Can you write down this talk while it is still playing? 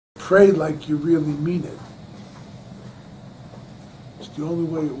pray like you really mean it. It's the only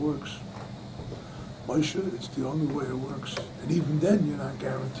way it works. Moshe, it's the only way it works. And even then, you're not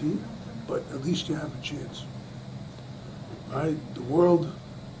guaranteed, but at least you have a chance. Right? The world,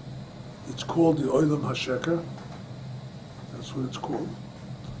 it's called the Olam HaSheker. That's what it's called.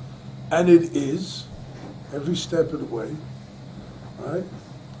 And it is, every step of the way, right?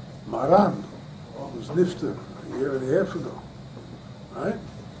 Maran was nifter a year and a half ago, right?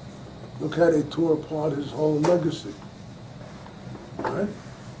 Look how they tore apart his whole legacy, right?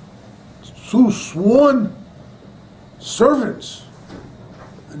 Two sworn servants,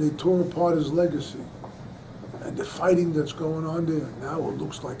 and they tore apart his legacy. And the fighting that's going on there, now it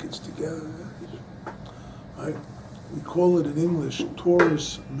looks like it's together, right? We call it in English,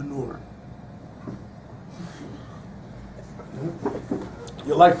 Taurus manure.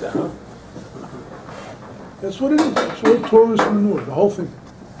 You like that, huh? That's what it is. It's all Taurus manure, the whole thing.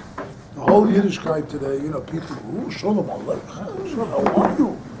 The whole Yiddishkeit today, you know, people, ooh, Shalom Aleichem, how are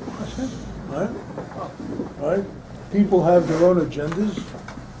you? Right? Right? People have their own agendas,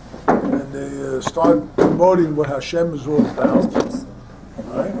 and they start promoting what Hashem is all about.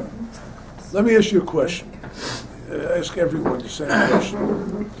 Right? Let me ask you a question. Ask everyone the same question.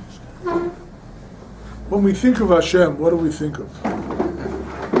 When we think of Hashem, what do we think of?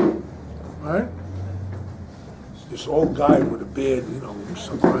 Right? This old guy with a beard, you know,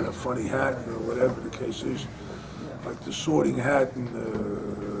 some kind of funny hat or whatever the case is, like the Sorting Hat and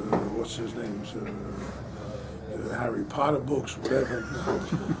what's his name, Harry Potter books, whatever.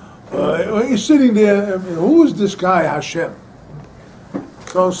 He's sitting there. I mean, who is this guy, Hashem?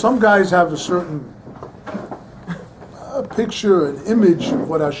 So some guys have a certain picture, an image of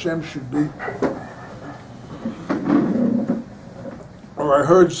what Hashem should be. Or I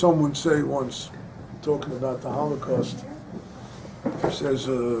heard someone say once, talking about the Holocaust, he says,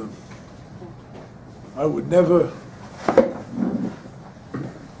 I would never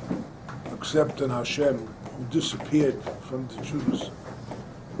accept an Hashem who disappeared from the Jews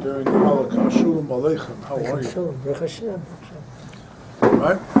during the Holocaust. Shalom Aleichem, how are you?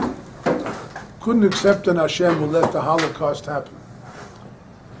 Right? Couldn't accept an Hashem who let the Holocaust happen.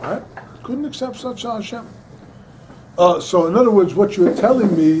 Right? Couldn't accept such a Hashem. So in other words, what you're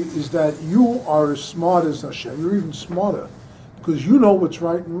telling me is that you are as smart as Hashem. You're even smarter because you know what's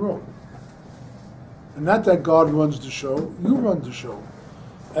right and wrong. And not that God runs the show, you run the show.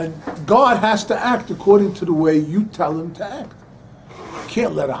 And God has to act according to the way you tell him to act. You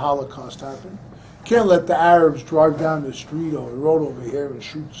can't let a Holocaust happen. You can't let the Arabs drive down the street or road over here and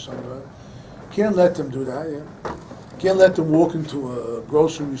shoot somebody. You can't let them do that. Yeah? You can't let them walk into a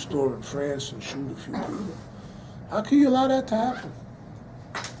grocery store in France and shoot a few people. How can you allow that to happen?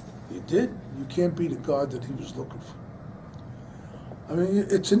 You did. You can't be the God that he was looking for. I mean,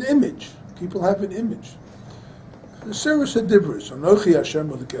 it's an image. People have an image. Sarah said, you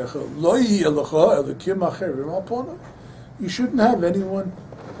shouldn't have anyone,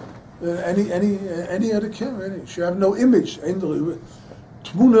 any other king. You should have no image.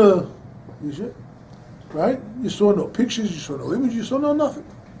 Tmuna, right? You saw no pictures, you saw no images, you saw no nothing.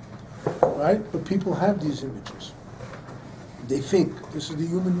 Right? But people have these images. They think. This is the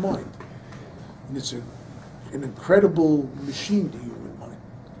human mind. And it's an incredible machine, the human mind.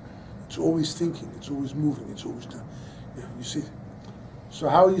 It's always thinking, it's always moving, it's always done. Yeah, you see? So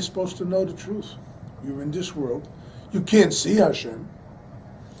how are you supposed to know the truth? You're in this world. You can't see Hashem.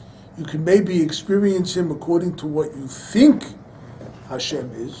 You can maybe experience him according to what you think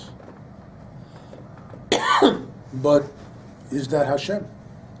Hashem is. But is that Hashem?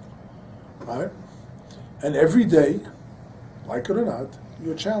 Right? And every day, like it or not,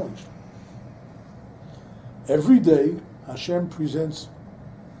 you're challenged. Every day, Hashem presents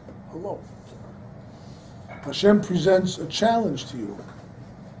hello. Hashem presents a challenge to you.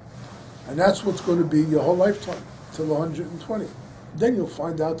 And that's what's going to be your whole lifetime, till 120. Then you'll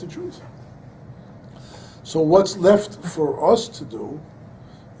find out the truth. So what's left for us to do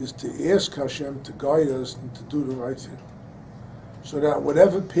is to ask Hashem to guide us and to do the right thing. So that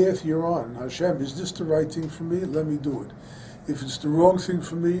whatever path you're on, Hashem, is this the right thing for me? Let me do it. If it's the wrong thing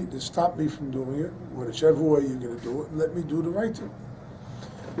for me, then stop me from doing it. Whichever way you're going to do it, let me do the right thing.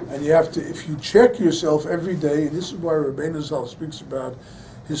 And you have to, if you check yourself every day, and this is why Rebbe Nachman speaks about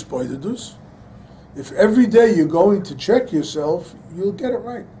his poidedus, if every day you're going to check yourself, you'll get it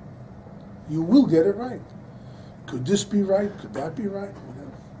right. You will get it right. Could this be right? Could that be right?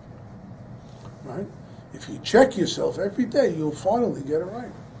 Whatever. Right? If you check yourself every day, you'll finally get it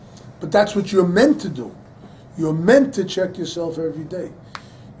right. But that's what you're meant to do. You're meant to check yourself every day.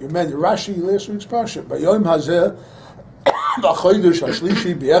 You're meant, Rashi, last week's Parsha, Bayom Hazeh, b'chodesh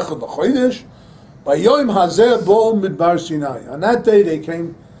hashlishi b'echad l'chodesh, b'yom hazeh bo midbar Sinai. On that day they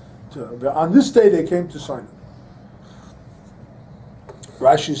came on this day they came to Sinai.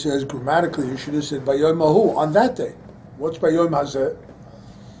 Rashi says grammatically you should have said b'yom hahu, on that day. What's b'yom hazeh?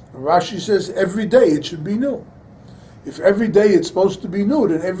 Rashi says every day it should be new. If every day it's supposed to be new,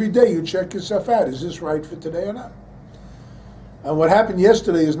 then every day you check yourself out. Is this right for today or not? And what happened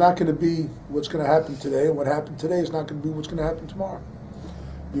yesterday is not going to be what's going to happen today, and what happened today is not going to be what's going to happen tomorrow.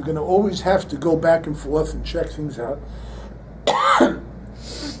 You're going to always have to go back and forth and check things out.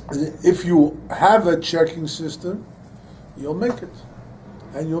 If you have a checking system, you'll make it.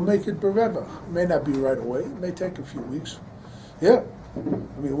 And you'll make it berevach. It may not be right away. It may take a few weeks. Yeah.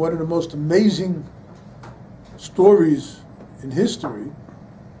 I mean, one of the most amazing stories in history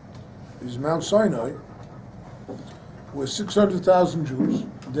is Mount Sinai, where 600,000 Jews,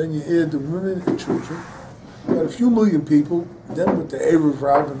 then you add the women and children, you got a few million people, then with the Erev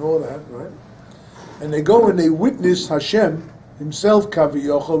Rav and all that, right? And they go and they witness Hashem himself,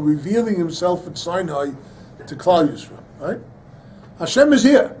 Kaviyochel, revealing himself at Sinai to Klal Yisrael, right? Hashem is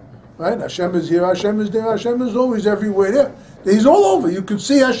here, right? Hashem is here, Hashem is there, Hashem is always everywhere there. He's all over. You can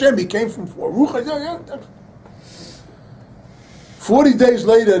see Hashem. He came from 40 days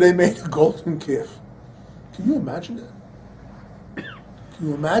later, they made a golden calf. Can you imagine that? Can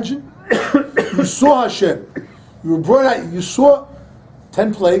you imagine? You saw Hashem. You were brought out. You saw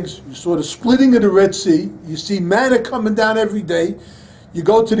 10 plagues. You saw the splitting of the Red Sea. You see manna coming down every day. You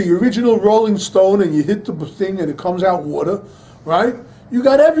go to the original Rolling Stone and you hit the thing and it comes out water, right? You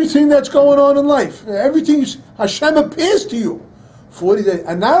got everything that's going on in life. Everything, Hashem appears to you. 40 days.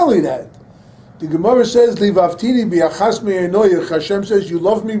 And not only that, the Gemara says, Livaftini bi'achas me'enoyach. Hashem says, you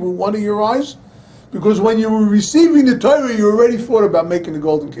love me with one of your eyes? Because when you were receiving the Torah, you already thought about making the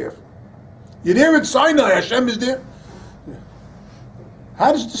golden calf. You're there at Sinai, Hashem is there.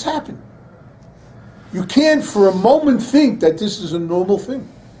 How does this happen? You can't for a moment think that this is a normal thing.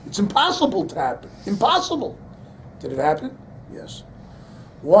 It's impossible to happen. Impossible. Did it happen? Yes.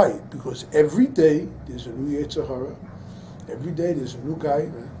 Why? Because every day there's a new Yetzer Hara. Every day there's a new guy.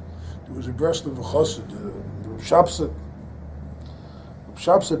 There was a Breslov Research Institute.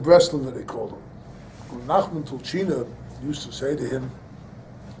 Shapsa Breslov, they called him. Rebbe Nachman Tulchina used to say to him,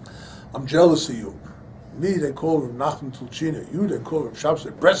 I'm jealous of you. Me, they call Rebbe Nachman Tulchina. You, they call Rebbe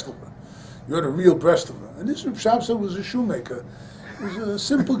Shapsa Breslov. You're the real Breslov. And this Rebbe Shapsa was a shoemaker. He was a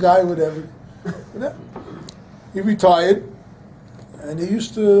simple guy, whatever. He retired. And he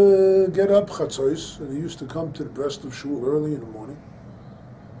used to get up chatzos, and he used to come to the Breslov shul early in the morning.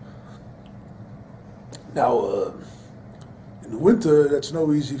 Now, in the winter, that's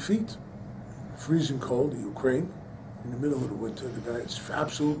no easy feat. Freezing cold, the Ukraine, in the middle of the winter, the guy is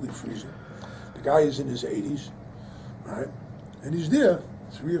absolutely freezing. The guy is in his 80s, right? And he's there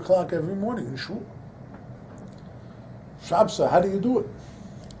 3 o'clock every morning in shul. Shabsa, how do you do it?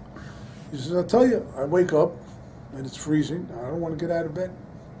 He says, I'll tell you, I wake up, and it's freezing. I don't want to get out of bed.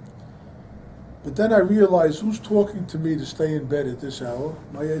 But then I realize who's talking to me to stay in bed at this hour?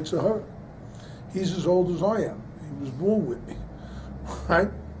 My Yetzer Hara. He's as old as I am. He was born with me, right?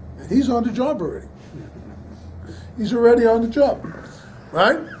 And he's on the job already. He's already on the job,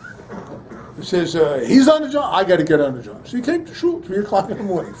 right? He says, he's on the job, I got to get on the job. So he came to shul 3 o'clock in the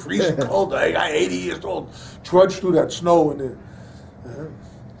morning, freezing cold. I got 80 years old, trudged through that snow.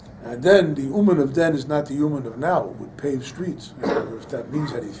 And then the Uman of then is not the Uman of now with paved streets, if that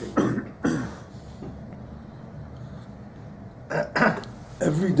means anything.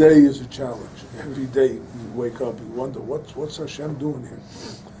 Every day is a challenge. Every day you wake up, you wonder, what's Hashem doing here?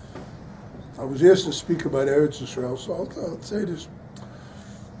 I was asked to speak about Eretz Yisrael, so I'll say this.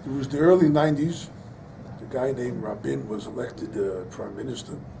 It was the early 90s. The guy named Rabin was elected prime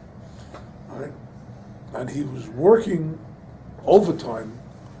minister, right? And he was working overtime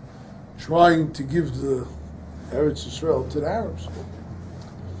trying to give the Eretz Yisrael to the Arabs.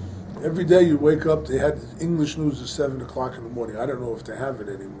 Every day you wake up, they had English news at 7 o'clock in the morning. I don't know if they have it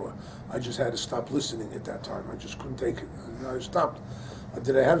anymore. I just had to stop listening at that time. I just couldn't take it. I stopped.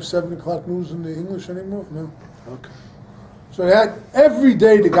 Did I have 7 o'clock news in the English anymore? No? Okay. So they had, every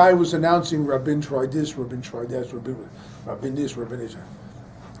day the guy was announcing, Rabin tried this, Rabin tried that, Rabin this, Rabin this.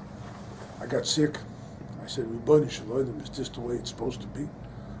 I got sick. I said, Ribbon Shalom, is this the way it's supposed to be?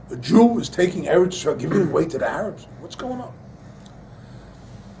 A Jew is taking Eretz Yisrael, giving it away to the Arabs. What's going on?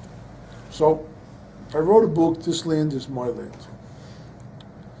 So I wrote a book, This Land is My Land,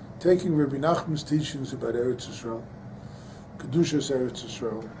 taking Rebbe Nachman's teachings about Eretz Yisrael, Kedushas Eretz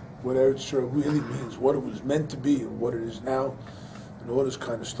Yisrael, what Eretz Yisrael really means, what it was meant to be and what it is now, and all this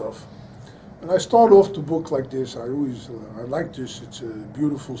kind of stuff. And I start off the book like this. I like this. It's a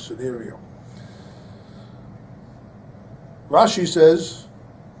beautiful scenario. Rashi says,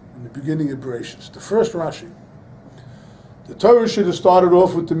 in the beginning of Bereshis, the first Rashi, the Torah should have started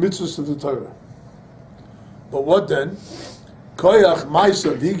off with the mitzvahs of the Torah. But what then? Koyach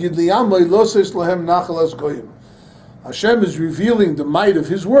Ma'asav Higid Liyamai Loses Lahem Nachal as Goyim. Hashem is revealing the might of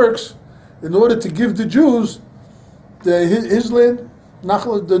His works in order to give the Jews His land, the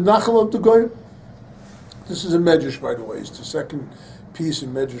Nachal of the Goyim. This is a Medrash, by the way. It's the second piece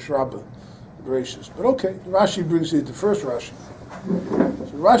in Medrash Rabbah, Bereshis. But okay, Rashi brings it, the first Rashi.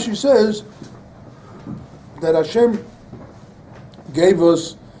 So Rashi says that Hashem gave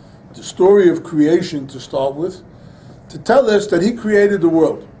us the story of creation to start with, to tell us that He created the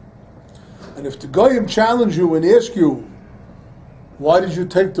world. And if the Goyim challenge you and ask you, why did you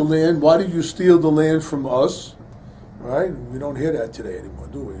take the land? Why did you steal the land from us? Right? We don't hear that today anymore,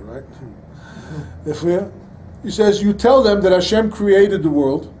 do we? Right? He says, you tell them that Hashem created the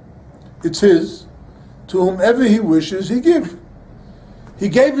world. It's His. To whomever He wishes, He gives. He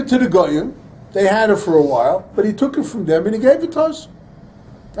gave it to the Goyim. They had it for a while, but He took it from them and He gave it to us.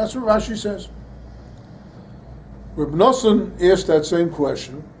 That's what Rashi says. Rebbe Nachman asked that same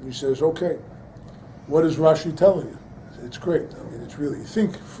question. He says, okay, what is Rashi telling you? It's great. I mean, it's really,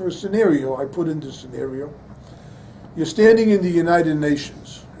 think for a scenario, I put in this scenario. You're standing in the United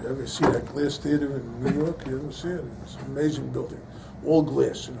Nations. You ever see that glass theater in New York? You ever see it? It's an amazing building. All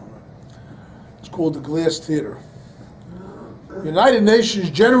glass, you know. It's called the Glass Theater. United Nations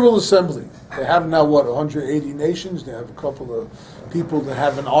General Assembly. They have now, 180 nations. They have a couple of people that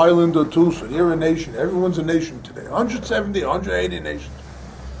have an island or two, so they're a nation. Everyone's a nation today. 170, 180 nations.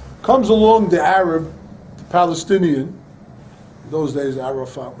 Comes along the Arab, the Palestinian. In those days,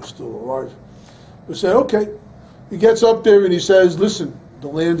 Arafat was still alive. They said, okay. He gets up there and he says, listen, the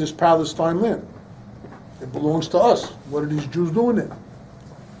land is Palestine land. It belongs to us. What are these Jews doing there?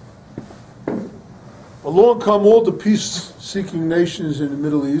 Along come all the peace-seeking nations in the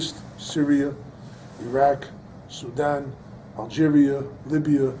Middle East, Syria, Iraq, Sudan, Algeria,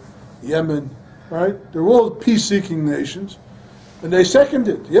 Libya, Yemen, right? They're all peace-seeking nations. And they second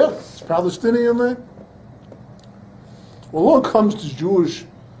it. Yeah, it's Palestinian land. Well, along comes this Jewish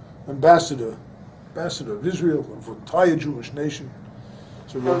ambassador of Israel, of the entire Jewish nation.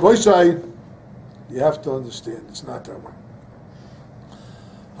 So Rabbi Side, you have to understand, it's not that way.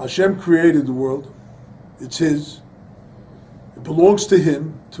 Hashem created the world. It's His. It belongs to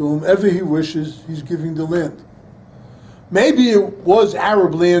Him. To whomever He wishes, He's giving the land. Maybe it was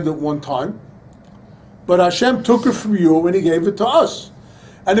Arab land at one time, but Hashem took it from you and He gave it to us.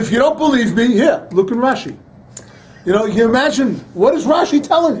 And if you don't believe me, here, look in Rashi. You know, you can imagine, what is Rashi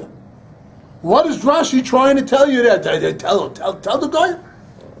telling you? What is Rashi trying to tell you that? Tell the guy.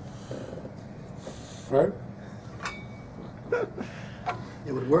 Right?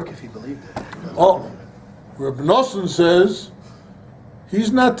 It would work if he believed it. Oh, Rebbe Nachman says,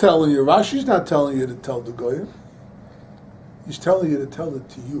 he's not telling you, Rashi's not telling you to tell the Goyim. He's telling you to tell it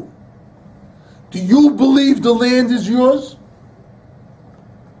to you. Do you believe the land is yours?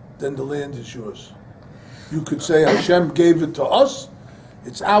 Then the land is yours. You could say Hashem gave it to us.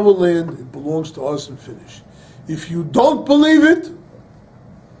 It's our land. It belongs to us and finish. If you don't believe it,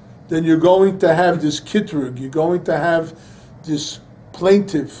 then you're going to have this kitrug. You're going to have this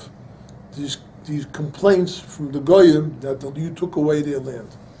plaintiff, these complaints from the Goyim that you took away their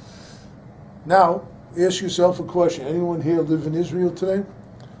land. Now, ask yourself a question. Anyone here live in Israel today?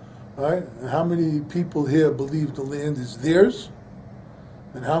 All right? And how many people here believe the land is theirs?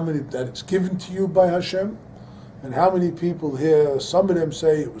 And how many that it's given to you by Hashem? And how many people here, some of them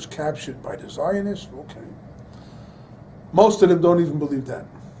say it was captured by the Zionists? Okay. Most of them don't even believe that.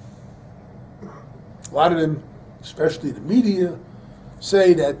 A lot of them, especially the media,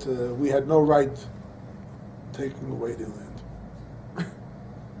 say that we had no right taking away their land.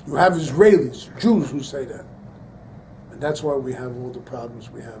 You have Israelis, Jews who say that. And that's why we have all the problems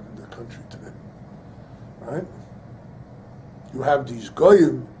we have in the country today. Right? You have these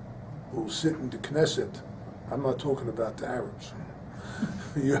Goyim who sit in the Knesset. I'm not talking about the Arabs.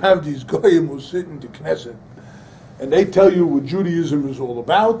 You have these Goyim who sit in the Knesset, and they tell you what Judaism is all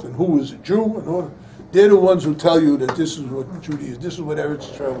about, and who is a Jew, and all. They're the ones who tell you that this is what Judaism, this is what Eretz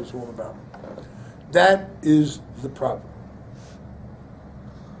Yisrael is all about. That is the problem.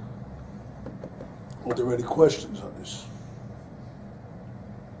 Are there any questions on this?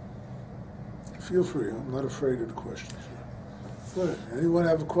 Feel free. I'm not afraid of the questions. Good. Anyone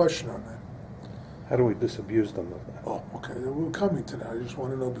have a question on that? How do we disabuse them of that? Oh, okay. We're coming to that. I just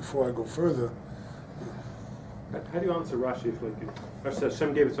want to know before I go further. How do you answer Rashi if Rashi says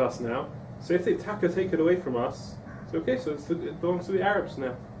Hashem gave it to us now? So if they take it away from us, so okay, so it belongs to the Arabs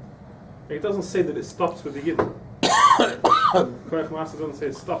now. It doesn't say that it stops with the Yidden. Koyach Ma'aseh doesn't say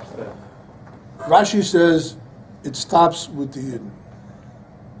it stops there. Rashi says it stops with the Yidden.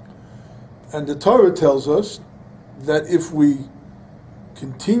 And the Torah tells us that if we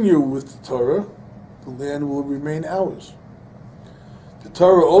continue with the Torah, the land will remain ours. The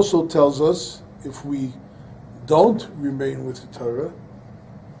Torah also tells us if we don't remain with the Torah,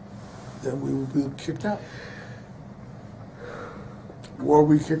 then we will be kicked out. Were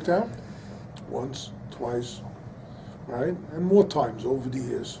we kicked out? Once, twice, right? And more times over the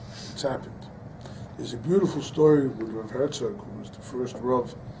years. It's happened. There's a beautiful story with Rav Herzog, who was the first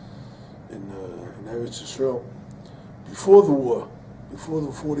Rav in Eretz Yisrael. Before the war, before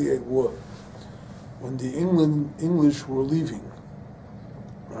the 48 war, when the English were leaving,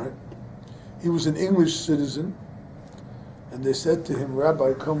 right? He was an English citizen, and they said to him,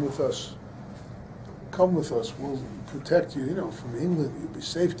 Rabbi, come with us. Come with us, we'll protect you, from England, you'll be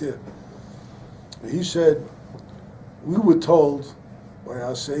safe there. And he said, we were told by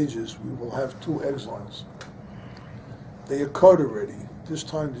our sages we will have 2 exiles. They occurred already. This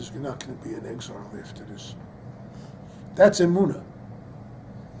time there's not going to be an exile after this. That's Emunah.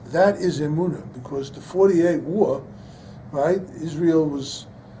 That is Emunah, because the 48 war, right, Israel was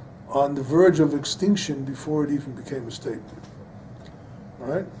on the verge of extinction before it even became a state.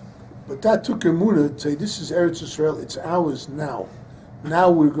 Right? But that took Emunah to say, this is Eretz Yisrael, it's ours now. Now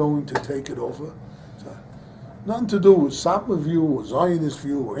we're going to take it over. So, nothing to do with Satmar view, or Zionist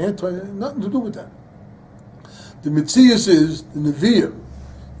view, or nothing to do with that. The Metzias is the Nevi'im,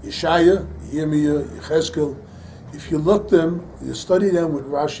 Yeshaya, Yirmiyah, Yechezkel. If you look them, you study them with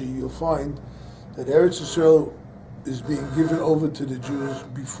Rashi, you'll find that Eretz Yisrael is being given over to the Jews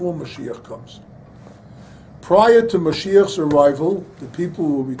before Mashiach comes. Prior to Mashiach's arrival, the people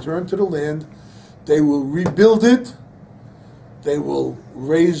will return to the land, they will rebuild it, they will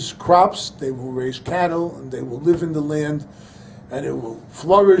raise crops, they will raise cattle, and they will live in the land, and it will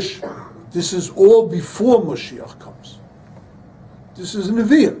flourish. This is all before Mashiach comes. This is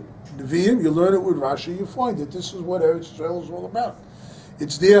Nevi'im. Nevi'im, you learn it with Rashi, you find it. This is what Eretz Yisrael is all about.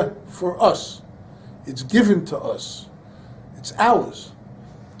 It's there for us. It's given to us. It's ours,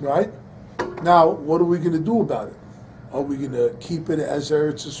 right? Now, what are we going to do about it? Are we going to keep it as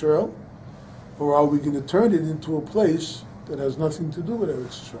Eretz Yisrael? Or are we going to turn it into a place that has nothing to do with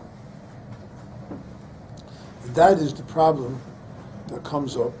Eretz Yisrael? And that is the problem that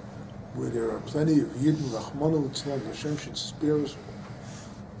comes up, where there are plenty of Yidden, Rachmana litzlan, Hashem should spare us.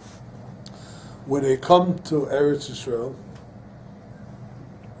 When they come to Eretz Yisrael,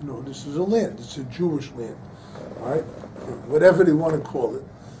 this is a land, it's a Jewish land, right? Whatever they want to call it.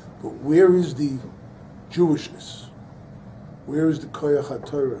 But where is the Jewishness? Where is the Koyach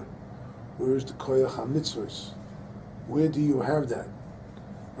HaTorah? Where is the Koyach HaMitzvahs? Where do you have that?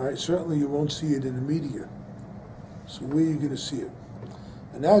 Right? Certainly you won't see it in the media. So where are you going to see it?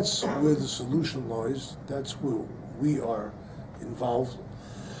 And that's where the solution lies. That's where we are involved.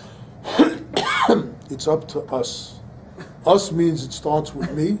 It's up to us. Us means it starts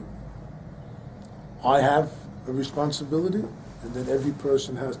with me. I have a responsibility, and then every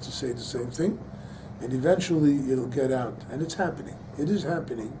person has to say the same thing, and eventually it'll get out. And it's happening. It is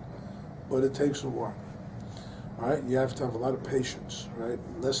happening, but it takes a while. All right? You have to have a lot of patience, right?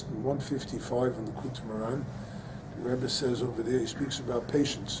 Less than 155 in the Likutei Moharan, the Rebbe says over there, he speaks about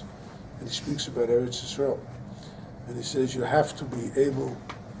patience, and he speaks about Eretz Yisrael. And he says you have to be able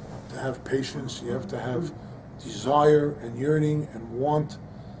to have patience, you have to have desire and yearning and want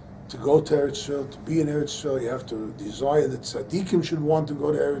to go to Eretz Yisrael, to be in Eretz Yisrael. You have to desire that tzaddikim should want to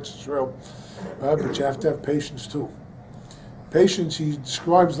go to Eretz Yisrael, right? But you have to have patience too. Patience, he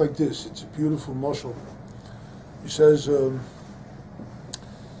describes like this. It's a beautiful mashal. He says,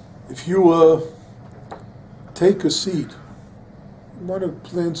 if you take a seed, you want to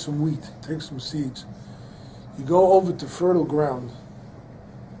plant some wheat, take some seeds, you go over to fertile ground,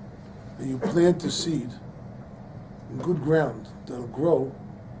 and you plant the seed in good ground that'll grow.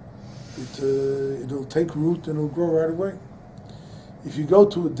 It'll take root and it'll grow right away. If you go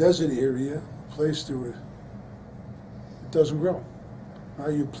to a desert area, a place where it doesn't grow,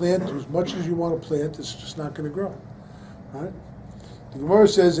 right? You plant as much as you want to plant, it's just not going to grow, right? The Gemara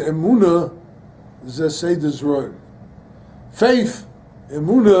says, "Emunah zeh zroim." Faith,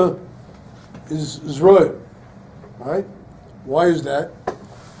 emunah, is zroim, right? Why is that?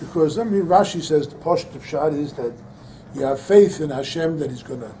 Because Rashi says the pashut of Pshat is that you have faith in Hashem that He's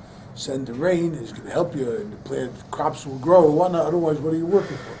going to send the rain, He's going to help you, and the plant crops will grow or whatnot. Otherwise, what are you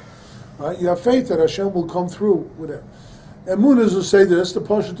working for? Right? You have faith that Hashem will come through with it. Emunah will say this, the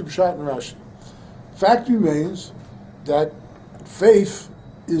Pasha to Pshat and Rashi. Fact remains that faith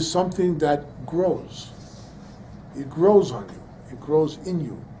is something that grows. It grows on you. It grows in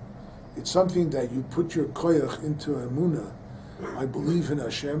you. It's something that you put your koyach into emunah. I believe in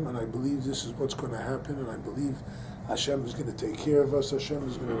Hashem, and I believe this is what's going to happen, and I believe Hashem is going to take care of us, Hashem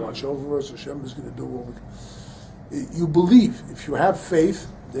is going to watch over us, Hashem is going to do what we... You believe. If you have faith,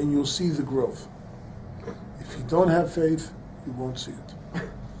 then you'll see the growth. If you don't have faith, you won't see it.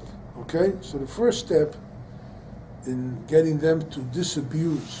 Okay? So the first step in getting them to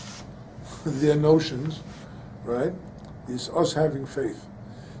disabuse their notions, right, is us having faith.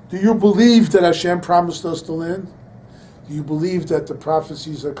 Do you believe that Hashem promised us the land? Do you believe that the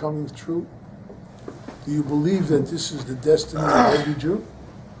prophecies are coming true? Do you believe that this is the destiny of every Jew?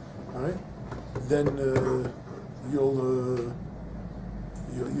 Right? Then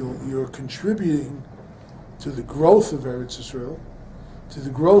you're contributing to the growth of Eretz Yisrael, to the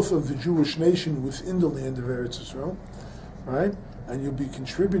growth of the Jewish nation within the land of Eretz Yisrael, right? And you'll be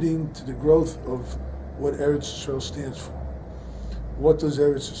contributing to the growth of what Eretz Yisrael stands for. What does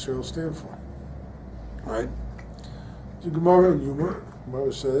Eretz Yisrael stand for? Right? The Gemara in Yuma,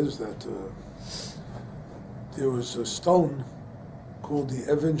 Gemara says that there was a stone called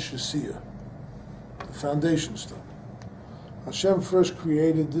the Even Shesiyah, the foundation stone. Hashem first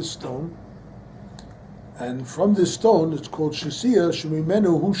created this stone, and from this stone, it's called Shesiyah,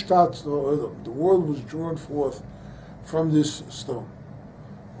 Shemimenu Hushtat Ha'olam. The world was drawn forth from this stone.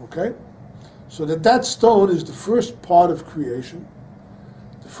 Okay? So that stone is the first part of creation,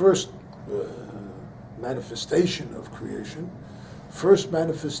 the first manifestation of creation, first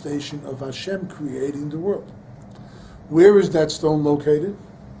manifestation of Hashem creating the world. Where is that stone located?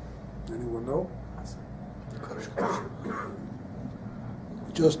 Anyone know?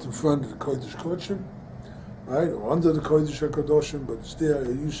 Just in front of the Kodesh Kodshim, right, or under the Kodesh HaKadoshim, but it's there.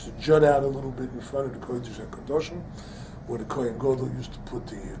 It used to jut out a little bit in front of the Kodesh HaKadoshim, where the Kohen Gadol used to put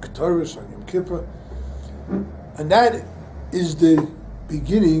the Ketores on Yom Kippur. And that is the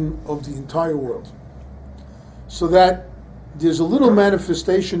beginning of the entire world. So that there's a little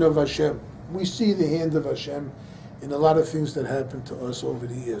manifestation of Hashem. We see the hand of Hashem in a lot of things that happen to us over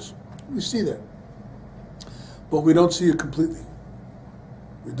the years. We see that. But we don't see it completely.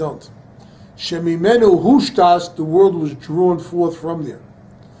 We don't. Shemimenu hushtas, the world was drawn forth from there.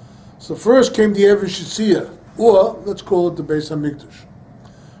 So first came the Even Shesiyah, or let's call it the Beis HaMikdash.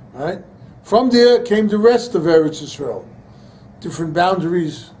 Right? From there came the rest of Eretz Yisrael. Different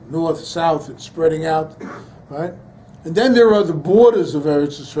boundaries, north, south, it's spreading out. Right? And then there are the borders of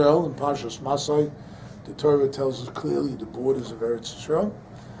Eretz Yisrael in Parshas Masai. The Torah tells us clearly the borders of Eretz Yisrael.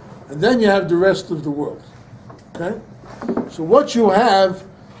 And then you have the rest of the world. Okay? So what you have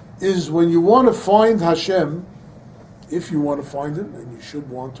is when you want to find Hashem, if you want to find Him, and you should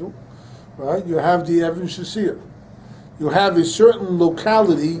want to, right? You have the Even Shesiyah. You have a certain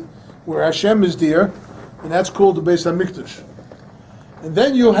locality where Hashem is there, and that's called the Beis HaMikdash. And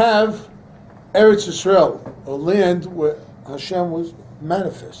then you have Eretz Yisrael, a land where Hashem was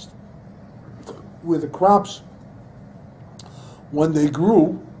manifest, where the crops, when they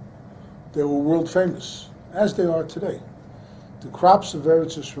grew, they were world famous, as they are today. The crops of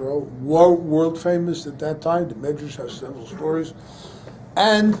Eretz Yisrael were world famous at that time. The Medrash has several stories.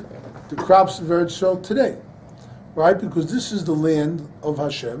 And the crops of Eretz Yisrael today, right? Because this is the land of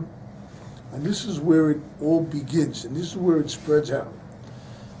Hashem, and this is where it all begins, and this is where it spreads out.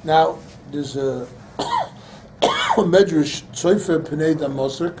 Now, there's a Medrash, Tzoyfe Pnei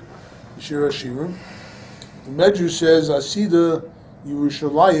Damosek, Shir HaShirim. The Medrash says, Asida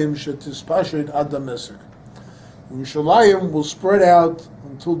Yerushalayim Shetispashet Ad Damesek. Yerushalayim will spread out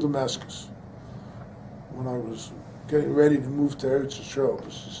until Damascus. When I was getting ready to move to Eretz Yisrael,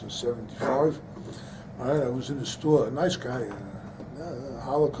 this is in 75, right, I was in a store, a nice guy, a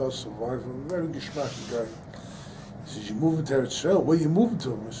Holocaust survivor, a very geschmacked guy. He says, "You moving to Eretz Yisrael? Where are you moving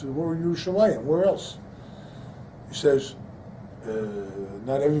to?" I said, "We're in Yerushalayim. Where else?" He says,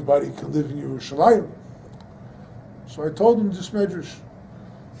 "Not everybody can live in Yerushalayim." So I told him this medrash.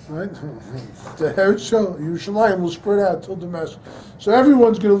 Right? The Yerushalayim will spread out till Damascus. So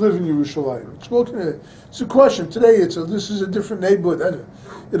everyone's going to live in Yerushalayim. It's a question. Today this is a different neighborhood.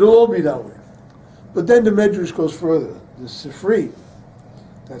 It'll all be that way. But then the Medrash goes further. The Sifri,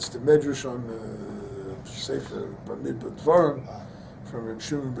 that's the Medrash on Sefer Bamidbar Dvarim from Reb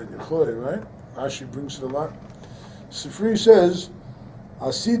Shimon ben Yochai, right? Rashi brings it a lot. Sifri says,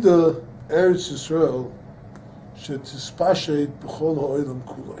 Asida Eretz Yisrael Shetispashet b'chol ha'olam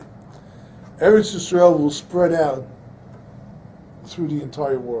kulay. Eretz Yisrael will spread out through the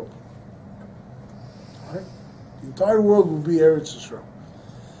entire world. Right? The entire world will be Eretz Yisrael.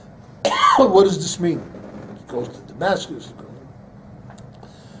 What does this mean? He goes to Damascus.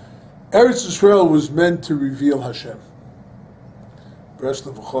 Eretz Yisrael was meant to reveal Hashem.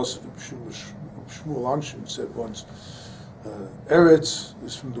 Breslov Research Institute, Shmuel Anshin said once, Eretz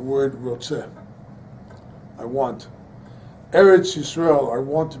is from the word rotzeh, I want. Eretz Yisrael, I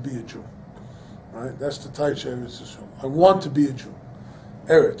want to be a Jew. Right? That's the Taich Eretz Yisrael. I want to be a Jew.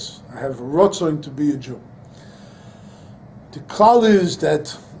 Eretz. I have a rotzon to be a Jew. The klal is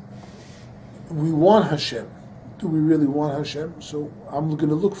that we want Hashem. Do we really want Hashem? So I'm going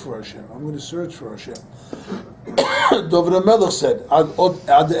to look for Hashem. I'm going to search for Hashem. David HaMelech said, Ad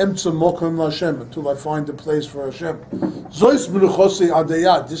emtza mokum Hashem, until I find a place for Hashem. Zois menuchosei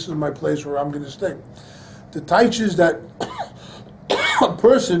adayad, this is my place where I'm going to stay. The taich is that a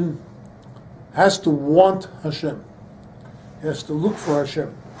person has to want Hashem. He has to look for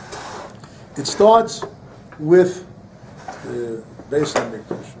Hashem. It starts with the baseline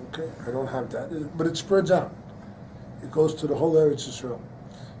Mikdash. Okay, I don't have that, but it spreads out. It goes to the whole Eretz Yisrael,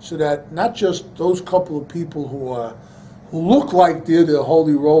 so that not just those couple of people who look like they're the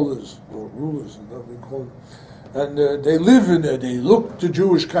holy rollers or rulers, whatever we call them, and they live in there. They look to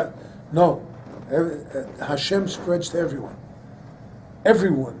Jewish. No, Hashem spreads to everyone.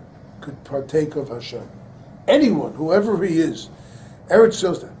 Everyone could partake of Hashem. Anyone, whoever he is, Eretz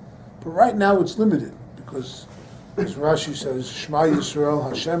says that. But right now it's limited because, as Rashi says, Shema Yisrael,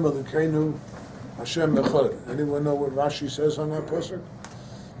 Hashem Elokeinu, Hashem Echad. Anyone know what Rashi says on that pasuk?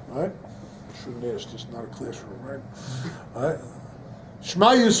 Right? Shouldn't ask. This is not a classroom, right? All right.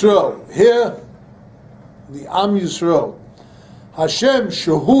 Shema Yisrael. Here, the Am Yisrael. Hashem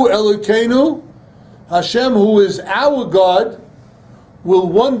Shehu Elokeinu. Hashem, who is our God, will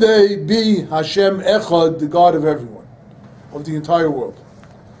one day be Hashem Echad, the God of everyone, of the entire world.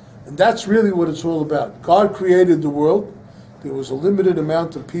 And that's really what it's all about. God created the world. There was a limited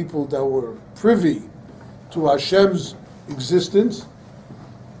amount of people that were privy to Hashem's existence.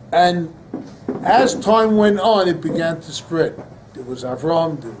 And as time went on, it began to spread. There was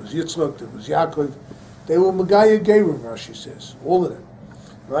Avram, there was Yitzchak, there was Yaakov. They were Megaya Gerim, Rashi says, all of them.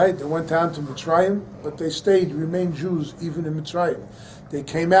 Right? They went down to Mitzrayim, but they stayed, remained Jews even in Mitzrayim. They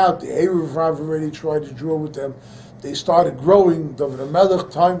came out, the Erev Rav already tried to draw with them. They started growing, David HaMelech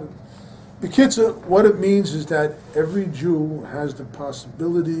time. B'kitzur, what it means is that every Jew has the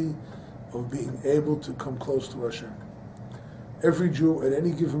possibility of being able to come close to Hashem. Every Jew at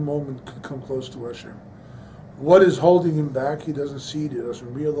any given moment could come close to Hashem. What is holding him back? He doesn't see it, he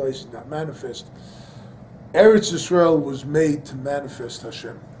doesn't realize, he's not manifest. Eretz Yisrael was made to manifest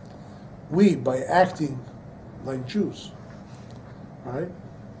Hashem. We, by acting like Jews, right?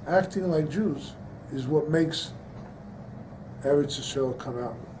 Acting like Jews is what makes Eretz Yisrael come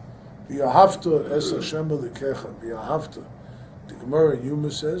out. V'yahavta es Hashem elikecha. V'yahavta. The Gemara in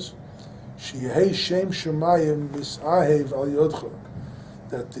Yuma says, Sheyehei Shem Shemayim misahev al yodcha.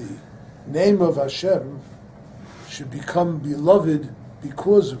 That the name of Hashem should become beloved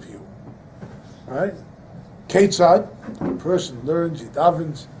because of you. Right? Ketzad, a person learns, he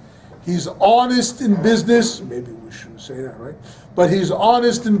davens, he's honest in business, maybe we shouldn't say that, right? But he's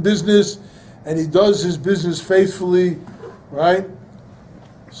honest in business, and he does his business faithfully, right?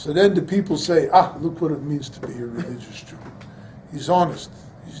 So then the people say, look what it means to be a religious Jew. He's honest,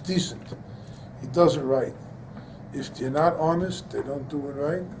 he's decent, he does it right. If they're not honest, they don't do it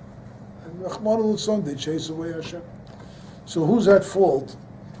right, and Rahman al-Son, they chase away Hashem. So who's at fault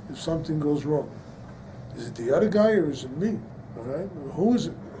if something goes wrong? Is it the other guy or is it me? All right? Who is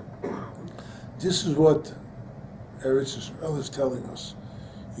it? This is what Eretz Yisrael is telling us.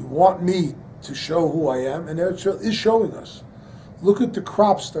 You want me to show who I am, and Eretz Yisrael is showing us. Look at the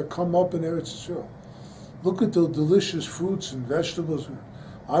crops that come up in Eretz Yisrael. Look at the delicious fruits and vegetables.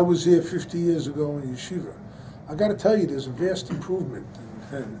 I was here 50 years ago in Yeshiva. I got to tell you, there's a vast improvement.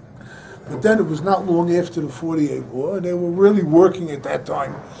 But then it was not long after the 48 war, and they were really working at that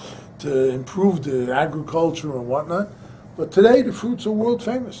time to improve the agriculture and whatnot. But today the fruits are world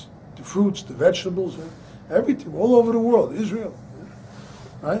famous. The fruits, the vegetables, everything, all over the world, Israel.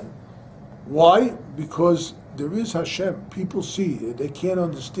 Right? Why? Because there is Hashem. People see it. They can't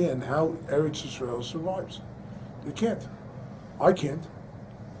understand how Eretz Yisrael survives. They can't. I can't.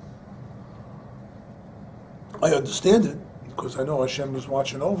 I understand it because I know Hashem is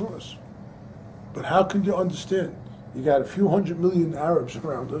watching over us. But how can you understand? You got a few 100 million Arabs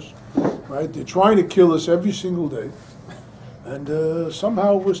around us, right? They're trying to kill us every single day, and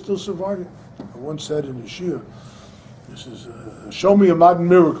somehow we're still surviving. I once said in a shiur, this is, show me a modern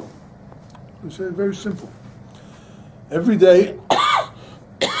miracle. I said, very simple. Every day,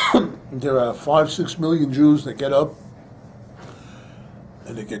 There are 5-6 million Jews that get up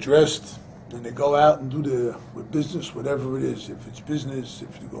and they get dressed and they go out and do their business, whatever it is. If it's business,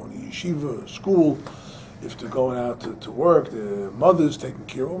 if they're going to yeshiva, school, if they're going out to work, their mother's taking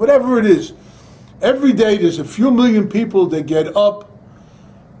care of, whatever it is. Every day there's a few million people that get up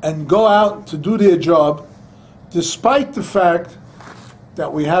and go out to do their job, despite the fact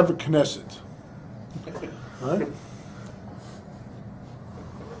that we have a Knesset. Right?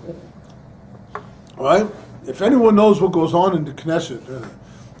 Right? If anyone knows what goes on in the Knesset,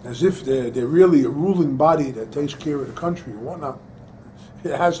 as if they're really a ruling body that takes care of the country and whatnot,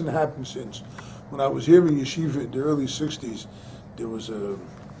 it hasn't happened since. When I was here in Yeshiva in the early 60s, there was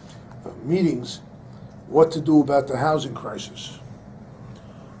meetings what to do about the housing crisis.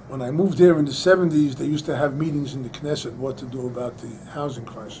 When I moved here in the 70s, they used to have meetings in the Knesset what to do about the housing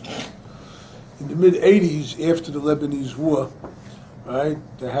crisis. In the mid-80s, after the Lebanese war, right,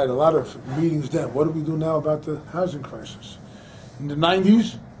 they had a lot of meetings then. What do we do now about the housing crisis? In the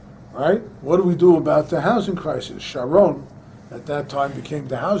 90s, right, what do we do about the housing crisis? Sharon, at that time, became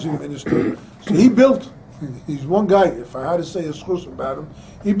the housing minister. So he built. He's one guy. If I had to say a schus about him,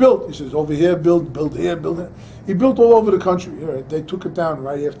 he built. He says, over here, build here, build there. He built all over the country. Yeah, they took it down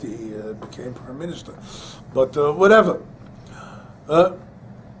right after he became prime minister. But whatever.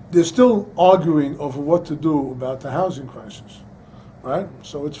 They're still arguing over what to do about the housing crisis. Right?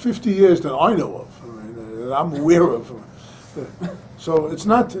 So it's 50 years that I know of, that I'm aware of. So it's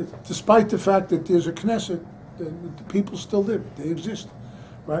not, despite the fact that there's a Knesset, the people still live. They exist.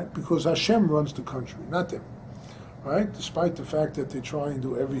 Right? Because Hashem runs the country, not them. Right? Despite the fact that they try and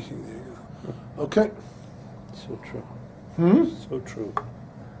do everything there. Okay? So true. So true.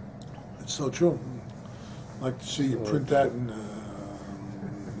 It's so true. I'd like to see you print that in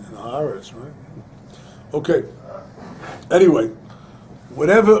Haaretz, right? Okay. Anyway,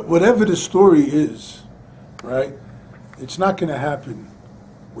 whatever the story is, right, it's not going to happen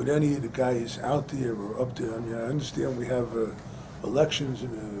with any of the guys out there or up there. I mean, I understand we have elections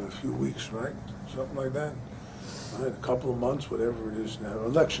in a few weeks, right? Something like that. Right? A couple of months, whatever it is now.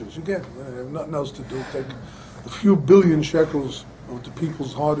 Elections, again, they have nothing else to do. Take a few billion shekels of the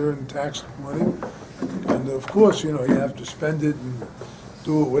people's hard-earned tax money. And of course, you have to spend it and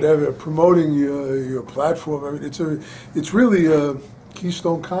do whatever, promoting your platform. I mean, it's really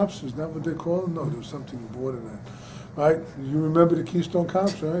Keystone Cops, is that what they call them? No, there's something more than that. Right? You remember the Keystone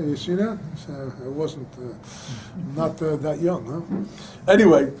Cops, right? You see that? I wasn't, not that young, huh?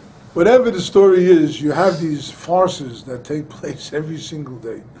 Anyway, whatever the story is, you have these farces that take place every single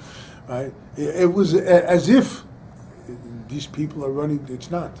day, right? It was as if these people are running,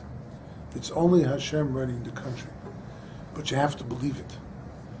 it's not. It's only Hashem running the country. But you have to believe it.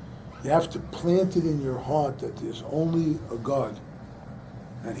 You have to plant it in your heart that there's only a God,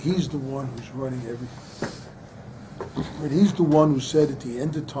 and He's the one who's running everything. And He's the one who said at the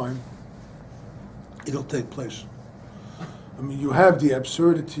end of time, it'll take place. I mean, you have the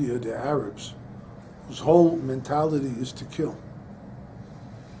absurdity of the Arabs, whose whole mentality is to kill.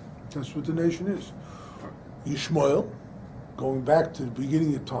 That's what the nation is. Yishmael, going back to the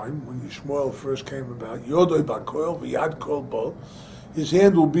beginning of time, when Yishmael first came about, Yodoi Bakoil, V'yad Kol Bo, his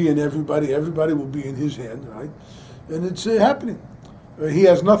hand will be in everybody will be in his hand, right? And it's happening. He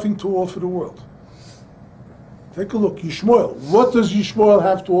has nothing to offer the world. Take a look, Yishmael. What does Yishmael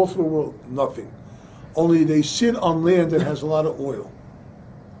have to offer the world? Nothing. Only they sit on land that has a lot of oil.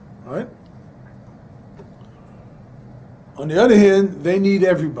 Right? On the other hand, they need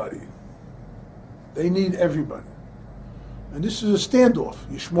everybody. They need everybody. And this is a standoff.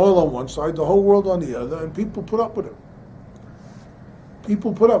 Yishmael on one side, the whole world on the other, and people put up with it.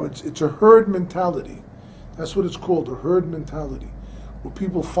 People put up. It's a herd mentality. That's what it's called, a herd mentality, where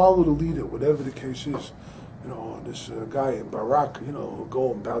people follow the leader, whatever the case is. This guy in Barak, will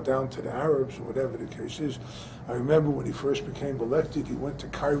go and bow down to the Arabs, or whatever the case is. I remember when he first became elected, he went to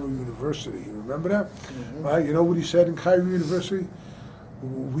Cairo University. You remember that? Mm-hmm. Right? You know what he said in Cairo University?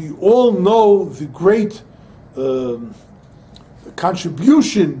 We all know the great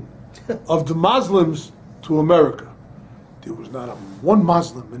contribution of the Muslims to America. There was not one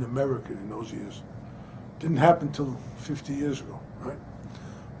Muslim in America in those years. Didn't happen until 50 years ago, right?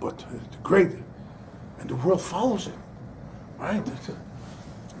 But the great, and the world follows it, right?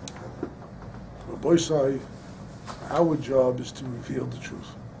 Rabbi Say, our job is to reveal the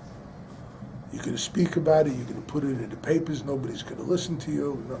truth. You're going to speak about it, you're going to put it in the papers, nobody's going to listen to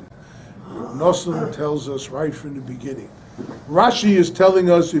you. Nosson tells us right from the beginning. Rashi is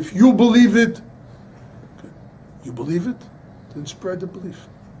telling us, if you believe it, you believe it, then spread the belief.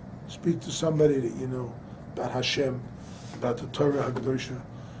 Speak to somebody that you know about Hashem, about the Torah HaKadoshah,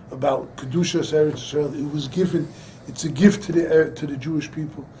 about Kedushas Eretz Yisrael. It was given. It's a gift to the Jewish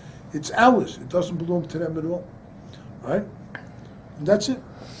people. It's ours. It doesn't belong to them at all, right? And that's it.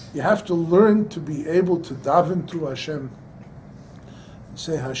 You have to learn to be able to daven to Hashem and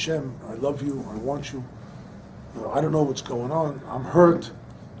say, Hashem, I love you. I want you. I don't know what's going on. I'm hurt.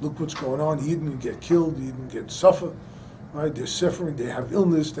 Look what's going on. Yidden get killed. Yidden get suffer. Right? They're suffering. They have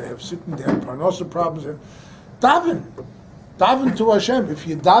illness. They have sickness. They have parnasa problems. Daven. Daven to Hashem. If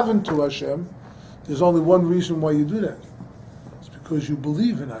you daven to Hashem, there's only one reason why you do that. It's because you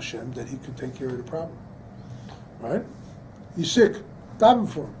believe in Hashem that He can take care of the problem. Right? He's sick. Daven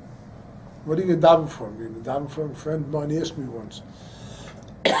for him. What are you going to daven for him? You're going to daven for him? A friend of mine asked me once.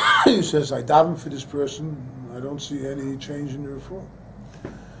 He says, I daven for this person. I don't see any change in the referral.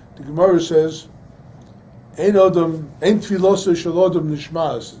 The Gemara says, Ein tfilosa shel adam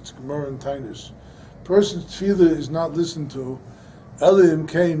nishmas. It's Gemara and Tainus. Person's tefillah is not listened to, elim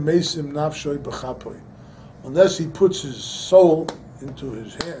kein mesim nafshoy b'chapoy, unless he puts his soul into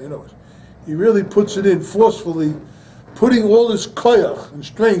his hand. You know, he really puts it in forcefully, putting all his koyach and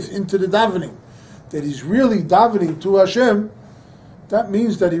strength into the davening. That he's really davening to Hashem. That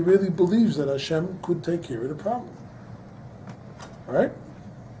means that he really believes that Hashem could take care of the problem. All right?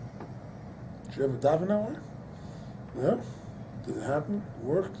 Did you ever daven that way? Yeah? Did it happen?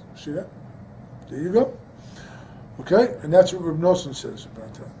 Worked? See that? There you go. Okay? And that's what Rebbe Nachman says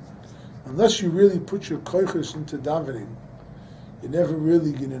about that. Unless you really put your koiches into davening, you're never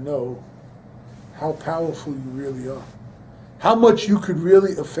really going to know how powerful you really are. How much you could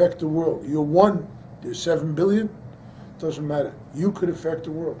really affect the world. You're one, there's 7 billion, doesn't matter. You could affect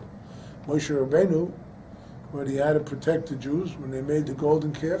the world. Moshe Rabbeinu, when he had to protect the Jews, when they made the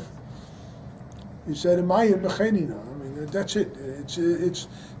golden calf, he said, Amayim Mechenina. I mean, that's it. It's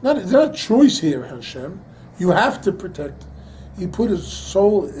not a choice here, Hashem. You have to protect. He put his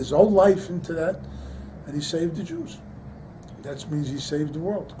soul, his whole life into that, and he saved the Jews. That means he saved the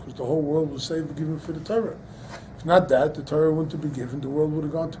world, because the whole world was saved and given for the Torah. If not that, the Torah wouldn't have been given, the world would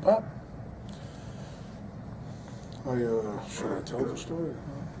have gone to pot. Should I tell the story?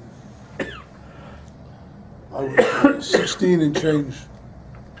 I was 16 and change.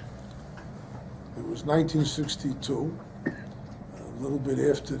 It was 1962, a little bit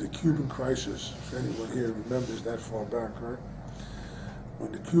after the Cuban crisis, if anyone here remembers that far back, right?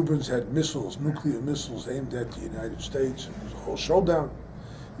 When the Cubans had missiles, nuclear missiles aimed at the United States, it was a whole showdown.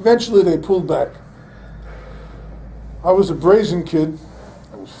 Eventually they pulled back. I was a brazen kid,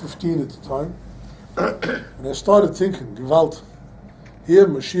 I was 15 at the time, and I started thinking, Gewalt, here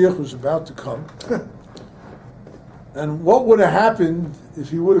Mashiach was about to come, and what would have happened if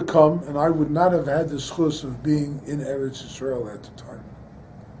he would have come and I would not have had the schus of being in Eretz Yisrael at the time?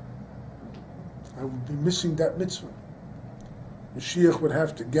 I would be missing that mitzvah. Mashiach would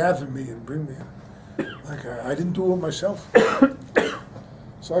have to gather me and bring me. Like I didn't do it myself.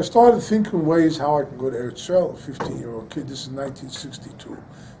 So I started thinking ways how I can go to Eretz Yisrael, a 15-year-old kid. This is 1962.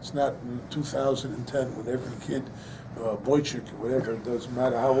 It's not in 2010 when every kid, Boychik, whatever, it doesn't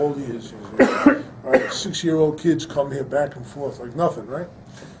matter how old he is. Right? 6-year-old kids come here back and forth like nothing, right?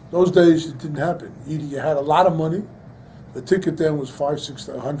 Those days it didn't happen. Either you had a lot of money, the ticket then was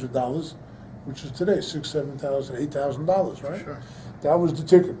 $500-$600, which is today $6,000, $7,000, $8,000, right? Sure. That was the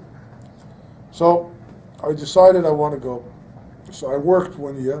ticket. So I decided I want to go. So I worked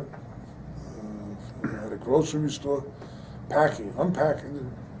one year at a grocery store, packing,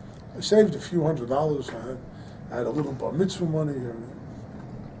 unpacking. I saved a few $100s. I had a little bar mitzvah money.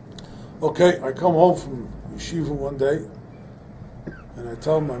 Okay, I come home from yeshiva one day, and I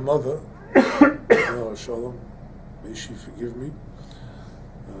tell my mother, Shalom, may she forgive me,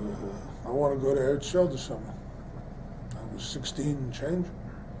 I want to go to Eretz Yisrael this summer. I was 16 and change.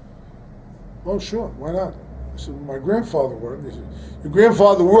 Oh, sure, why not? I said, well, my grandfather worked. He said, your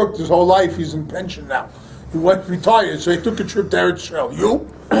grandfather worked his whole life, he's in pension now. He went retired, so he took a trip to Eretz Yisrael. You?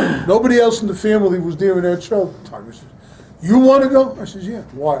 Nobody else in the family was there in Eretz Yisrael at the time. He said, you want to go? I said, yeah.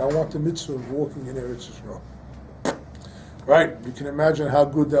 Why? I want the mitzvah of walking in Eretz Yisrael. Right? You can imagine how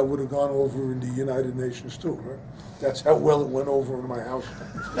good that would have gone over in the United Nations too, right? That's how well it went over in my house.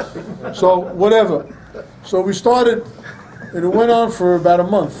 So, whatever. So we started, and it went on for about a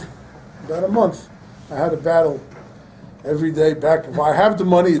month. About a month. I had a battle every day back. If I have the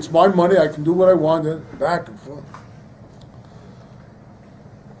money, it's my money, I can do what I want, and back and forth.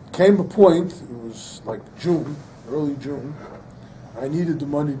 Came a point, it was like June, early June, I needed the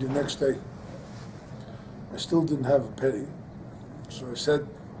money the next day. I still didn't have a penny. So I said,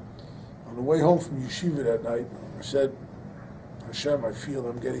 on the way home from yeshiva that night, I said, Hashem, I feel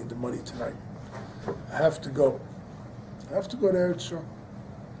I'm getting the money tonight. I have to go. I have to go to Eretz Yisrael.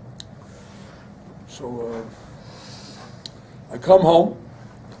 So I come home,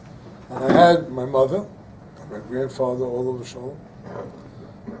 and I had my mother, my grandfather, all over Shalom,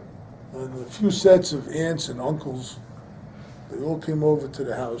 and a few sets of aunts and uncles. They all came over to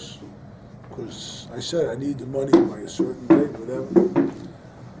the house because I said I need the money by a certain date, whatever.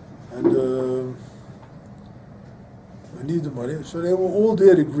 And I need the money. So they were all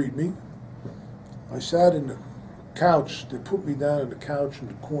there to greet me. I sat in the couch. They put me down on the couch in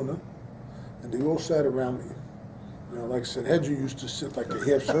the corner, and they all sat around me. You know, like Sanhedrin used to sit like a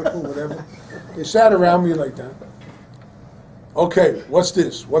half circle, whatever. They sat around me like that. Okay, what's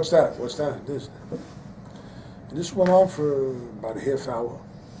this? What's that? What's that? This. And this went on for about a half hour,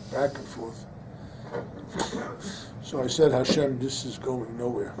 back and forth. So I said, Hashem, this is going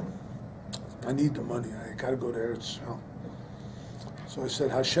nowhere. I need the money. I got to go to Eretz Yisrael. So I said,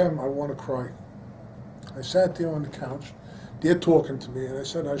 Hashem, I want to cry. I sat there on the couch. They're talking to me, and I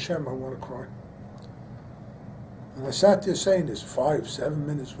said, Hashem, I want to cry. And I sat there saying this 5, 7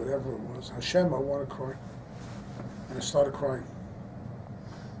 minutes, whatever it was. Hashem, I want to cry. And I started crying.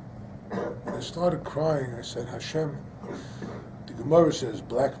 When I started crying, I said, Hashem, the Gemara says,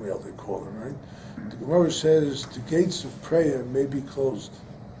 blackmail they call it, right? The Gemara says, the gates of prayer may be closed.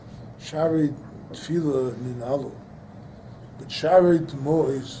 Shari tefillah ninalu. But shari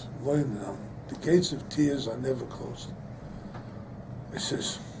t'mois lo ninalu. The gates of tears are never closed. I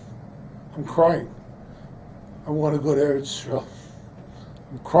says, I'm crying. I want to go to Eretz Yisrael.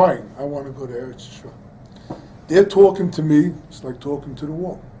 I'm crying. I want to go to Eretz Yisrael. They're talking to me. It's like talking to the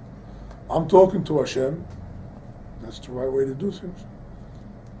wall. I'm talking to Hashem. That's the right way to do things.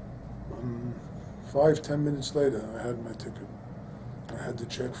 5, 10 minutes later, I had my ticket. I had the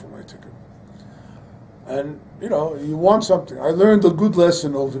check for my ticket. And, you know, you want something. I learned a good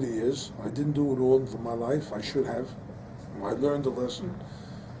lesson over the years. I didn't do it all for my life. I should have. I learned a lesson.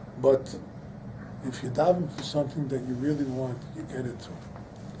 But if you're davening for something that you really want, you get it too.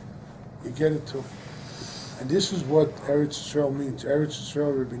 You get it too. And this is what Eretz Yisrael means. Eretz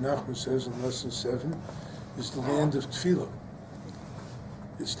Yisrael, Rebbe Nachman says in lesson 7, is the land of tefillah.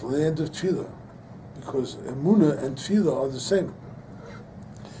 It's the land of tefillah. Because Emunah and tefillah are the same.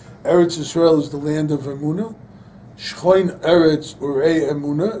 Eretz Yisrael is the land of Emunah. Shchoin Eretz Urei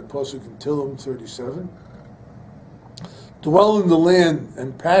Emunah, Pasuk in Tehillim 37. Dwell in the land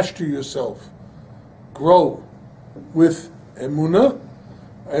and pasture yourself. Grow with Emunah.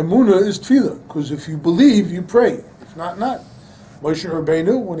 Emunah is tefillah, because if you believe, you pray. If not, not. Moshe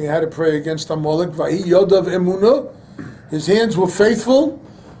Rabbeinu, when he had to pray against Amalek, Vahi Yodav Emunah, his hands were faithful,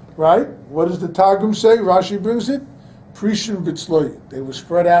 right? What does the Targum say? Rashi brings it. Prishin B'tzloi. They were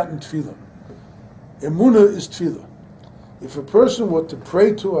spread out in tefillah. Emunah is tefillah. If a person were to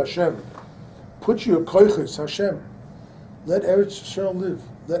pray to Hashem, put your koiches, Hashem, let Eretz Yisrael live.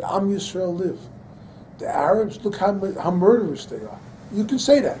 Let Am Yisrael live. The Arabs, look how murderous they are. You can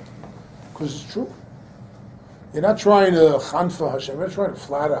say that, because it's true. You're not trying to chanfa Hashem, you're not trying to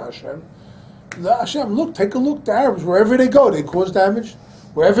flatter Hashem. Hashem, look, take a look. The Arabs, wherever they go, they cause damage.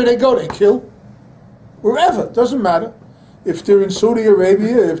 Wherever they go, they kill. Wherever, doesn't matter. If they're in Saudi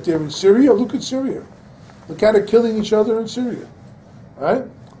Arabia, if they're in Syria, look at Syria. Look how they're killing each other in Syria. Right?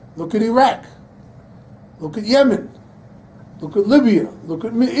 Look at Iraq. Look at Yemen. Look at Libya. Look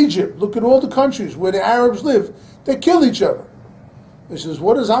at Egypt. Look at all the countries where the Arabs live. They kill each other. He says,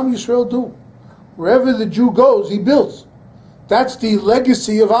 what does Am Yisrael do? Wherever the Jew goes, he builds. That's the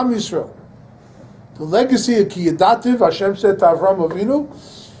legacy of Am Yisrael. The legacy of Ki Yadativ, Hashem said to Avram Avinu,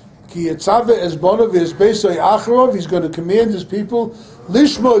 Ki Yitzave Ezbonav Yizbesoi Acharov, he's going to command his people,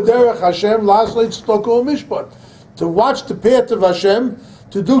 Lishmo Derech Hashem, Lasleit Tzedakah Mishpat, to watch the path of Hashem,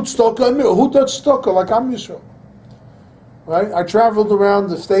 to do tzedakah and mitzvah. Who does tzedakah like Am Yisrael? Right? I traveled around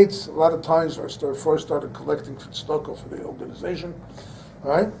the States a lot of times. I first started collecting tzedakah for the organization.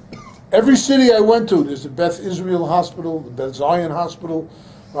 Right? Every city I went to, there's the Beth Israel Hospital, the Beth Zion Hospital,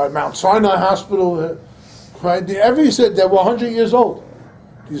 right? Mount Sinai Hospital. Right? Every city, they were 100 years old,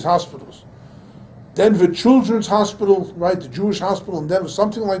 these hospitals. Denver Children's Hospital, right? The Jewish hospital in Denver,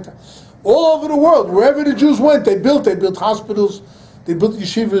 something like that. All over the world, wherever the Jews went, they built hospitals, they built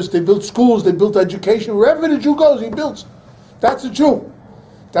yeshivas, they built schools, they built education. Wherever the Jew goes, he builds. That's a Jew.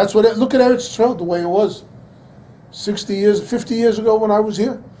 That's what. Look at Eretz Yisrael, the way it was 60 years, 50 years ago when I was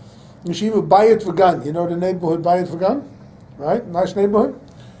here. Yeshiva Bayit Vagan. You know the neighborhood Bayit Vagan? Right? Nice neighborhood.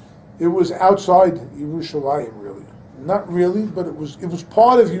 It was outside Yerushalayim, really. Not really, but it was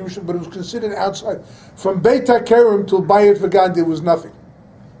part of Yerushalayim, but it was considered outside. From Beit HaKerem till Bayit Vagan, there was nothing.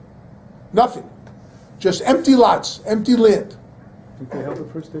 Nothing. Just empty lots, empty land. I think they held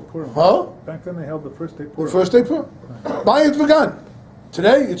the first day Purim. Huh? Back then they held the first day Purim. The first day Purim? Bayit Vagan.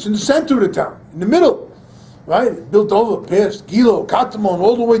 Today, it's in the center of the town, in the middle, right? Built over, past Gilo, Katamon,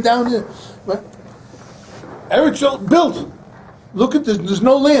 all the way down there. Right? Eretz Yisrael built. Look at this. There's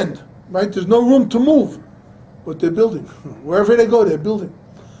no land, right? There's no room to move, but they're building. Wherever they go, they're building.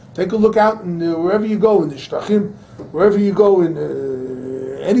 Take a look out, and wherever you go in the Shtachim, wherever you go in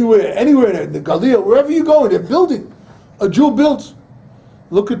anywhere in the Galilea, wherever you go, they're building. A Jew built.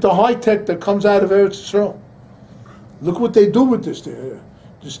 Look at the high tech that comes out of Eretz Yisrael. Look what they do with this.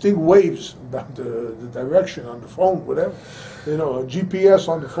 Distinct waves about the direction on the phone, whatever. You know, a GPS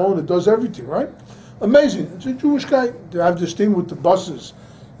on the phone, it does everything, right? Amazing. It's a Jewish guy. They have this thing with the buses,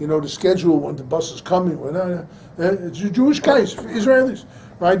 you know, the schedule when the bus is coming. It's a Jewish guy. It's Israelis,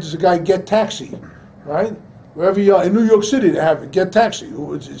 right? There's a guy, Get Taxi, right? Wherever you are, in New York City, they have it, Get Taxi.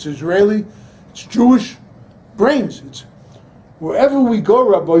 It's Israeli, it's Jewish brains. It's wherever we go,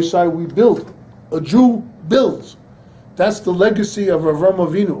 Rabbi Isai, we build. A Jew builds. That's the legacy of Avram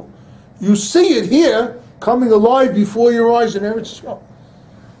Avinu. You see it here, coming alive before your eyes in Eretz Yisrael.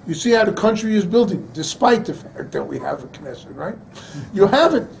 You see how the country is building, despite the fact that we have a Knesset, right? You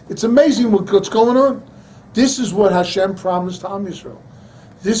have it. It's amazing what's going on. This is what Hashem promised to Am Yisrael.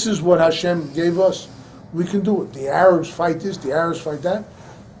 This is what Hashem gave us. We can do it. The Arabs fight this, the Arabs fight that.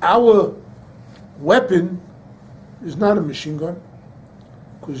 Our weapon is not a machine gun,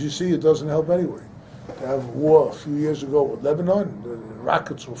 because you see it doesn't help anyway. They have a war a few years ago with Lebanon, the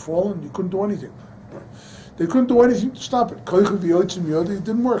rockets were falling, you couldn't do anything. They couldn't do anything to stop it. It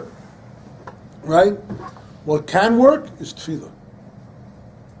didn't work. Right? What can work is tefillah.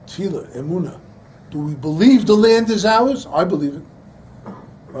 Tefillah, emunah. Do we believe the land is ours? I believe it.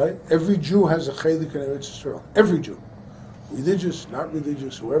 Right? Every Jew has a chelik in Eretz Yisrael. Every Jew. Religious, not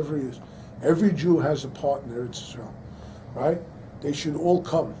religious, whoever he is. Every Jew has a part in Eretz Yisrael. Right? They should all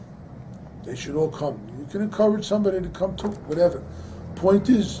come. They should all come. You can encourage somebody to come too, whatever. Point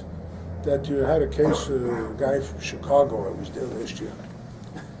is that you had a case, a guy from Chicago, I was there last year.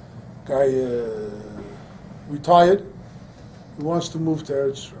 Guy retired, he wants to move to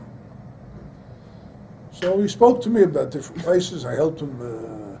Eretz Yisrael. So he spoke to me about different places. I helped him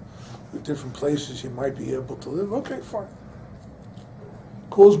with different places he might be able to live. Okay, fine.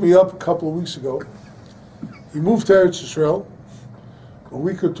 Calls me up a couple of weeks ago. He moved to Eretz Yisrael. A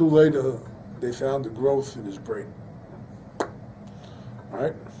week or two later, they found a growth in his brain. All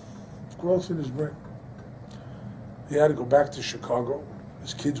right? Growth in his brain. He had to go back to Chicago.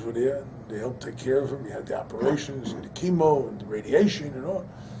 His kids were there. They helped take care of him. He had the operations and the chemo and the radiation and all.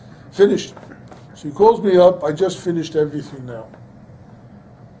 Finished. So he calls me up. I just finished everything now.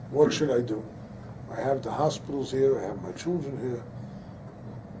 What should I do? I have the hospitals here. I have my children here.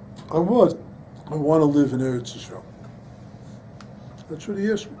 I want to live in Eretz Yisrael. That's what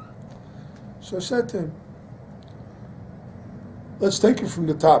he asked me. So I said to him, let's take it from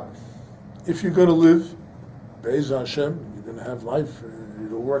the top. If you're going to live, Be'ez Hashem, you're going to have life,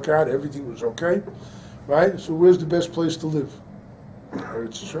 it'll work out, everything was okay, right? So where's the best place to live?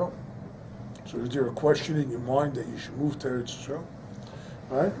 Eretz Yisrael. So is there a question in your mind that you should move to Eretz Yisrael?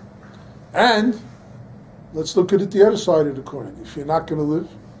 Right? And let's look at it the other side of the coin. If you're not going to live,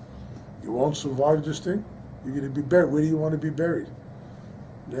 you won't survive this thing, you're going to be buried. Where do you want to be buried?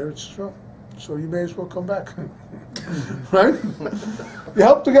 Eretz Yisrael. So you may as well come back. Right? You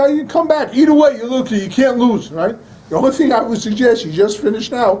help the guy, you come back. Either way, you can't lose, right? The only thing I would suggest, you just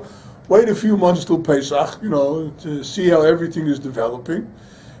finished now, wait a few months till Pesach, to see how everything is developing.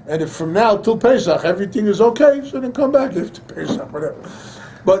 And if from now till Pesach everything is okay, so then come back after Pesach, whatever.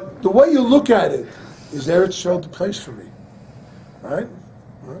 But the way you look at it, is Eretz Yisrael the place for me? Right?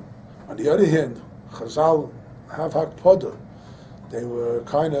 On the other hand, Chazal have hakpada. They were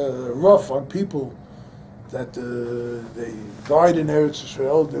kind of rough on people that they died in Eretz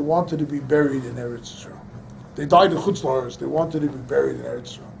Yisrael. They wanted to be buried in Eretz Yisrael. They died in Chutz La'aretz. They wanted to be buried in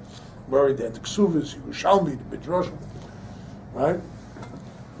Eretz Yisrael. Buried in the Ksuvas, Yerushalmi, the Midrashim. Right?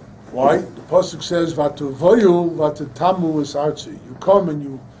 Why? The pasuk says, "Vatuvoyu vatatamu es artzi." You come and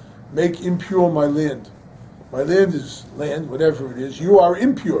you make impure my land. My land is land, whatever it is. You are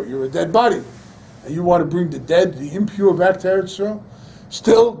impure. You're a dead body. And you want to bring the dead, the impure, back to Eretz Yisrael?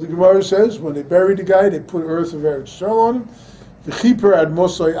 Still, the Gemara says, when they buried the guy, they put earth of Eretz Yisrael on him. V'chiper ad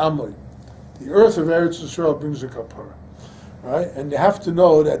mosai amoy. The earth of Eretz Yisrael brings a kapara. Right? And you have to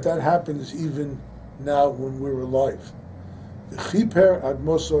know that that happens even now when we're alive. V'chiper ad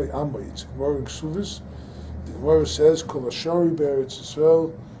mosai amoy. It's Gemara in Ksuvas. The Gemara says, Kol hashori be'eretz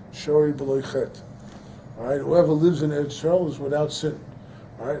Yisrael, shori b'lo chet. Right? Whoever lives in Eretz Yisrael is without sin.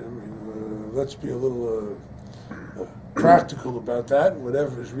 Right? I mean, let's be a little practical about that,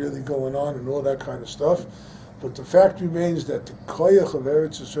 whatever is really going on and all that kind of stuff. But the fact remains that the koyach of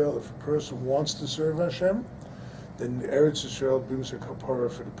Eretz Yisrael, if a person wants to serve Hashem, then Eretz Yisrael brings a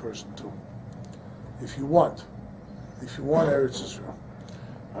kapara for the person too. If you want Eretz Yisrael.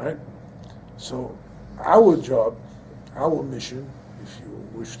 All right? So our job, our mission, if you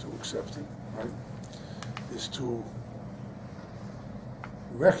wish to accept it, right, is to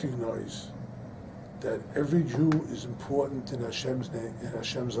recognize that every Jew is important in Hashem's name, in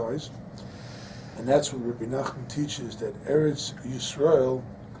Hashem's eyes, and that's what Rebbe Nachman teaches, that Eretz Yisrael,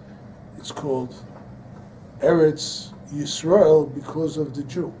 it's called Eretz Yisrael because of the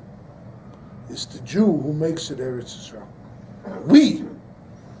Jew. It's the Jew who makes it Eretz Yisrael. We,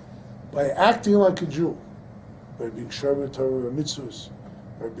 by acting like a Jew, by being Shomer Torah or Mitzvahs,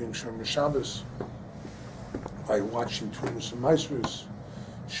 by being Shomer Shabbos, by watching Tumas and Maasros,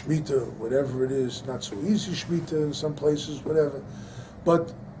 Shemitah, whatever it is, not so easy Shemitah in some places, whatever.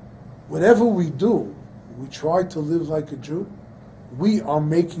 But whatever we do, we try to live like a Jew, we are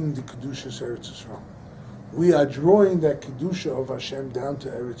making the Kedushas Eretz Yisrael. We are drawing that Kedusha of Hashem down to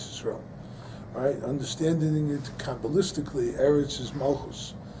Eretz Yisrael. Right? Understanding it Kabbalistically, Eretz is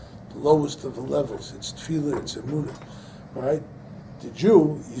Malchus, the lowest of the levels. It's Tefillah, it's Emunah. Right? The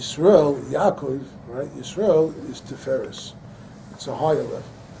Jew, Yisrael, Yaakov, right? Yisrael is Tiferes. It's a higher level.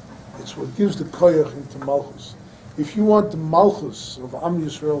 It's what gives the koyach into Malchus. If you want the Malchus of Am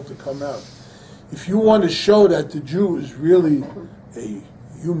Yisrael to come out, if you want to show that the Jew is really a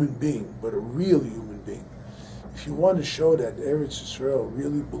human being, but a real human being, if you want to show that Eretz Yisrael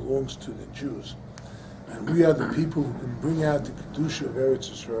really belongs to the Jews, and we are the people who can bring out the Kedusha of Eretz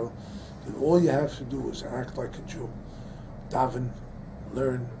Yisrael, then all you have to do is act like a Jew. Daven,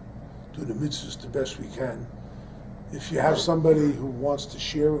 learn, do the mitzvahs the best we can. If you have somebody who wants to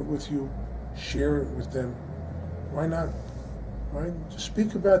share it with you, share it with them. Why not? Right? Just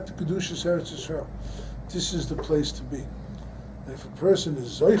speak about the Kedushas Eretz Yisrael. This is the place to be. And if a person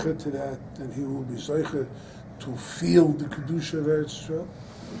is zoicha to that, then he will be zoicha to feel the Kedusha of Eretz Yisrael.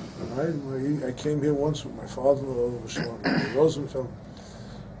 Right? I came here once with my father-in-law, Rosenfeld.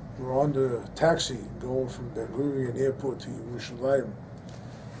 We were on the taxi going from Ben Gurion Airport to Yerushalayim.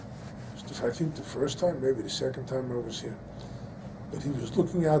 I think the first time, maybe the second time I was here. But he was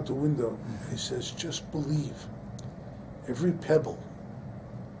looking out the window, and he says, just believe. Every pebble,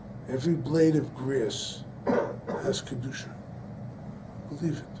 every blade of grass has Kedusha.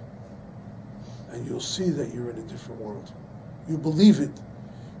 Believe it. And you'll see that you're in a different world. You believe it,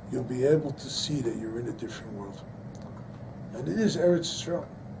 you'll be able to see that you're in a different world. And it is Eretz Yisrael.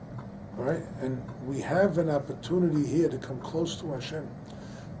 Right? And we have an opportunity here to come close to Hashem,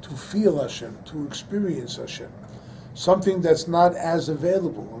 to feel Hashem, to experience Hashem. Something that's not as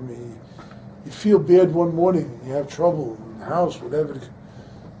available. I mean, you feel bad one morning, you have trouble in the house, whatever.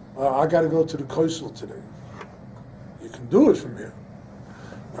 I got to go to the Koisel today. You can do it from here.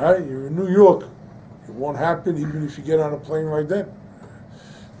 Right? You're in New York. It won't happen even if you get on a plane right then.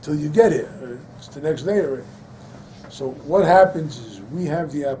 Till you get here. It's the next day already. So what happens is we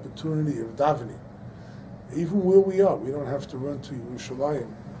have the opportunity of davening. Even where we are, we don't have to run to Yerushalayim.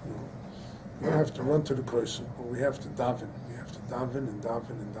 We don't have to run to the Koisel, but we have to daven. We have to daven and daven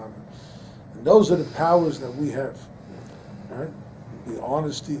and daven. And those are the powers that we have. Right? The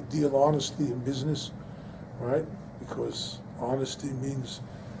honesty, deal honestly in business, right? Because honesty means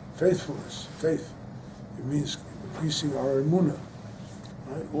faithfulness, faith. It means increasing our emunah.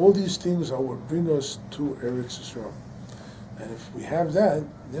 Right? All these things are what bring us to Eretz Yisrael. And if we have that,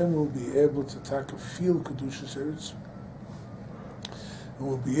 then we'll be able to take a feel Kedushas Eretz. And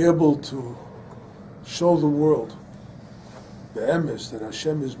we'll be able to show the world the emes that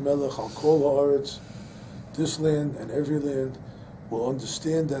Hashem is Melech al Kol Haaretz. This land and every land will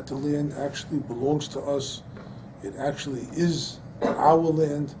understand that the land actually belongs to us. It actually is our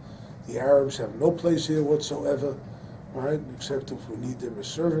land. The Arabs have no place here whatsoever, right? Except if we need them as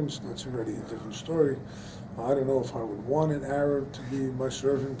servants. That's already a different story. I don't know if I would want an Arab to be my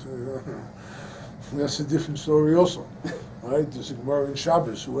servant. That's a different story also. Right? There's a Gemara in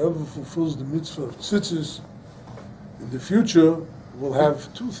Shabbos. Whoever fulfills the mitzvah of tzitzis in the future will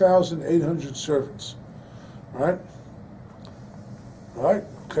have 2,800 servants. Right? Right?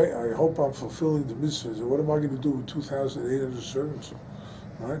 Okay, I hope I'm fulfilling the mitzvahs. What am I going to do with 2,800 servants?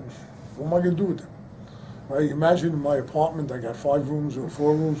 Right? What am I going to do with them? Right? Imagine in my apartment I got 5 rooms or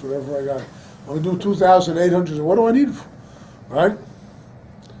 4 rooms, whatever I got. I'm going to do 2,800. What do I need it for? Right?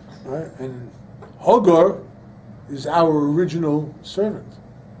 Right? And Hagar is our original servant.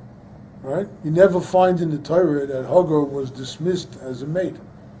 Right? You never find in the Torah that Hagar was dismissed as a maid.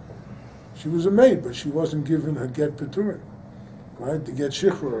 She was a maid, but she wasn't given her get peturin. Right? The get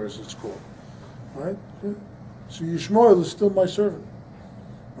shiur, as it's called. Right? So Yishmael is still my servant.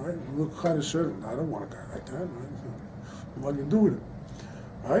 Right? What kind of servant? I don't want a guy like that. Right? What am I going to do with him?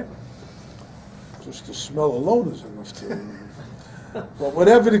 Right? Just the smell alone is enough to... But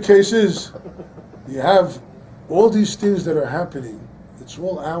whatever the case is, you have all these things that are happening. It's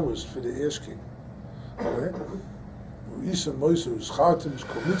all ours for the asking. Right?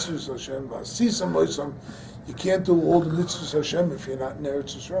 You can't do all the mitzvahs Hashem if you're not in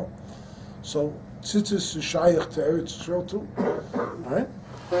Eretz Yisrael. So tzitzis is shaykh to Eretz Yisrael too. Right?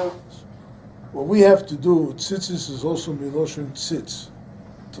 What we have to do, tzitzis is also miloshin tzitz,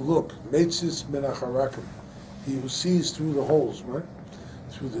 to look. Meitzitz min acharakim. He who sees through the holes, right?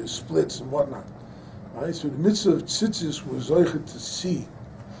 Through the splits and whatnot. Right? So the mitzvah of tzitzis was zoichet to see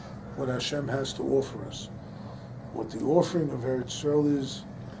what Hashem has to offer us. What the offering of Eretz Yisrael is,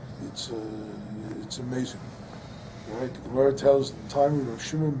 it's amazing. Right? The Gemara tells the time of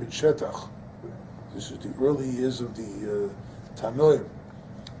Shimon ben Shetach. This is the early years of the Tanoim.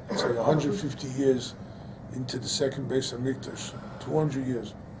 It's like 150 years into the second Beis HaMikdash, 200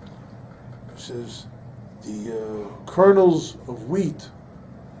 years. It says the kernel of wheat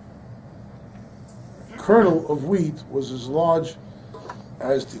was as large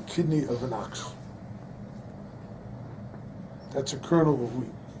as the kidney of an ox. That's a kernel of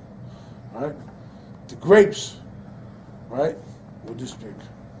wheat, right? The grapes, right, were this big.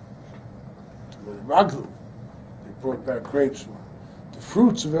 Raglu, they brought back grapes. The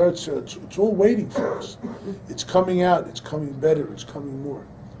fruits of Eretz, it's all waiting for us. It's coming out, it's coming better, it's coming more.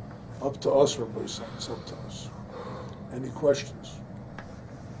 Up to us, Rabbi Sa, it's up to us. Any questions?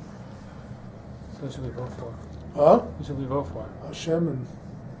 So who should we vote for? Huh? Who should we vote for? Hashem and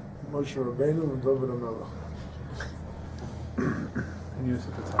Moshe Rabbeinu and David HaMelech. And you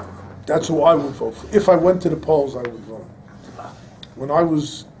at the top. That's who I would vote for. If I went to the polls, I would vote. When I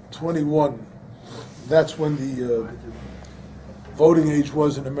was 21, that's when the voting age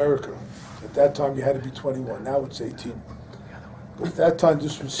was in America. At that time, you had to be 21. Now it's 18. But at that time,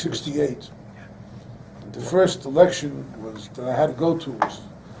 this was 68. And the first election was that I had to go to was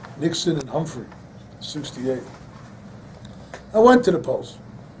Nixon and Humphrey, 68. I went to the polls.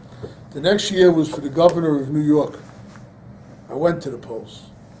 The next year was for the governor of New York. I went to the polls,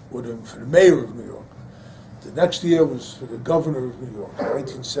 for the mayor of New York. The next year was for the governor of New York,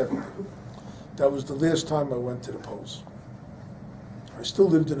 1970. That was the last time I went to the polls. I still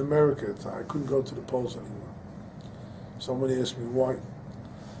lived in America at the time. I couldn't go to the polls anymore. Somebody asked me why.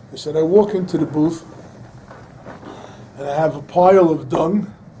 I said, I walk into the booth, and I have a pile of dung,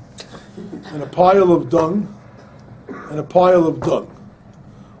 and a pile of dung, and a pile of dung.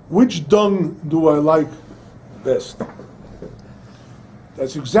 Which dung do I like best?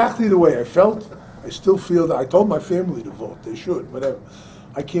 That's exactly the way I felt. I still feel that. I told my family to vote. They should, whatever.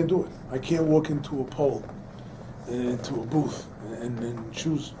 I can't do it. I can't walk into a poll, into a booth, and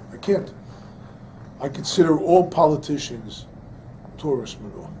choose. I can't. I consider all politicians Taurus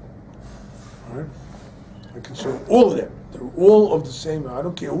manure. All right? I consider all of them. They're all of the same. I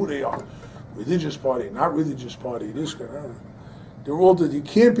don't care who they are. Religious party, not religious party, this guy. They're all that. You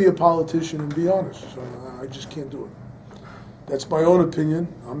can't be a politician and be honest. So I just can't do it. That's my own opinion.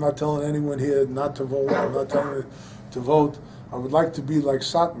 I'm not telling anyone here not to vote. I'm not telling you to vote. I would like to be like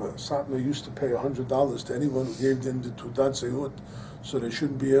Satmar. Satmar used to pay $100 to anyone who gave them the Tudat Zehut, so they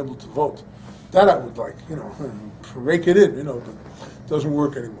shouldn't be able to vote. That I would like, rake it in, but it doesn't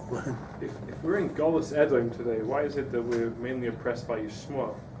work anymore. If we're in Golus Edom today, why is it that we're mainly oppressed by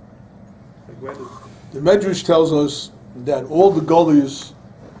Yishmael? The Medrash tells us that all the Goliaths,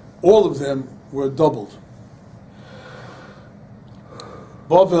 all of them were doubled.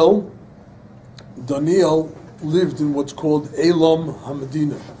 Bavel, Daniel lived in what's called Elam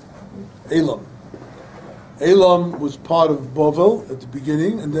Hamadina. Elam. Elam was part of Bavel at the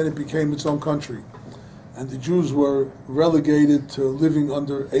beginning, and then it became its own country. And the Jews were relegated to living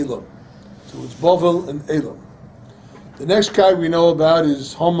under Elam. So it's Bavel and Elam. The next guy we know about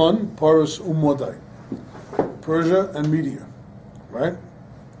is Haman, Paras, Umadai. Persia and Media. Right?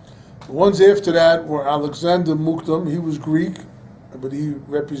 The ones after that were Alexander Mukdam. He was Greek, but he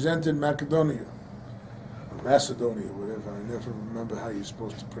represented Macedonia. Or Macedonia, whatever. I never remember how you're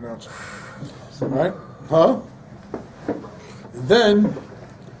supposed to pronounce it. Right? Huh? And then,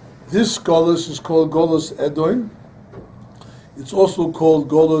 this Golus is called Golus Edom. It's also called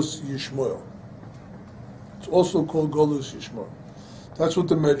Golus Yishmael. It's also called Golus Yishmael. That's what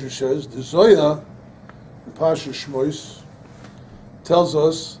the Medrash says. The Zoya, in Pasha Shmois, tells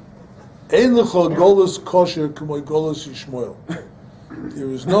us, Ein lecha Golus kosher k'moy Golus Yishmael. There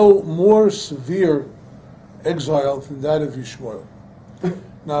is no more severe exile than that of Yishmael.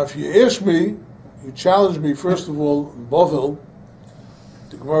 Now, if you ask me, You challenged me, first of all, in Bovel.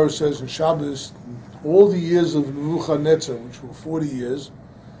 The Gemara says in Shabbos, all the years of Nebuchadnezzar, which were 40 years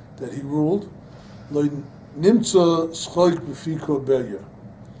that he ruled, lo nimtza schoik b'fiko be'yer.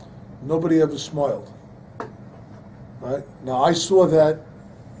 Nobody ever smiled. Right? Now, I saw that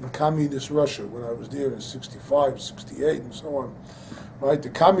in communist Russia when I was there in 65, 68, and so on. Right? The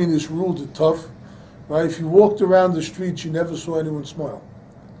communists ruled it tough. Right? If you walked around the streets, you never saw anyone smile.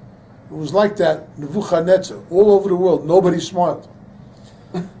 It was like that, Nebuchadnezzar, all over the world, nobody smiled.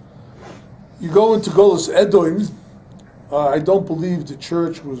 You go into Golos Edom, I don't believe the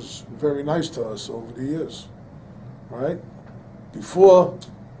church was very nice to us over the years, right?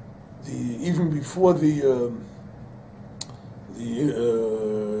 Even before the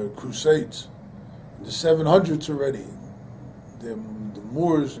Crusades, in the 700s already, the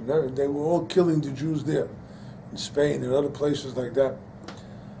Moors, and they were all killing the Jews there, in Spain and other places like that.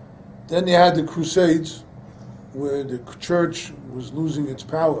 Then you had the Crusades, where the church was losing its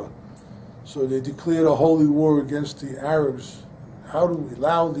power. So they declared a holy war against the Arabs. How to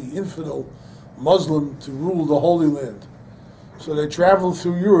allow the infidel Muslim to rule the Holy Land. So they traveled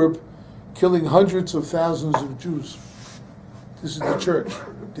through Europe, killing hundreds of thousands of Jews. This is the church.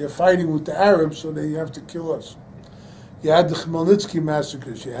 They're fighting with the Arabs, so they have to kill us. You had the Khmelnytsky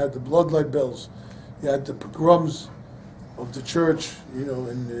massacres, you had the bloodlight bells, you had the pogroms of the church,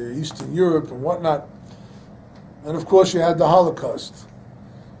 in Eastern Europe and whatnot. And of course you had the Holocaust.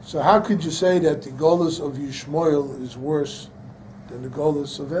 So how could you say that the Golus of Yishmael is worse than the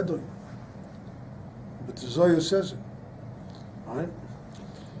Golus of Edom? But the Zohar says it. Right?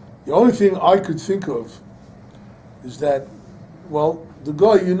 The only thing I could think of is that, the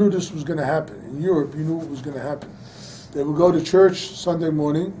guy, you knew this was going to happen. In Europe, you knew it was going to happen. They would go to church Sunday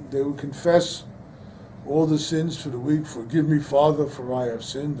morning, they would confess all the sins for the week, forgive me, Father, for I have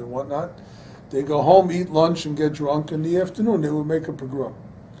sinned, and whatnot. They go home, eat lunch, and get drunk. In the afternoon, they would make a pogrom.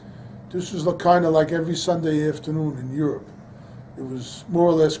 This was kind of like every Sunday afternoon in Europe. It was more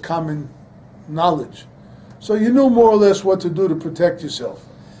or less common knowledge. So you knew more or less what to do to protect yourself.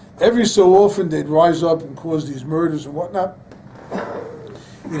 Every so often, they'd rise up and cause these murders and whatnot.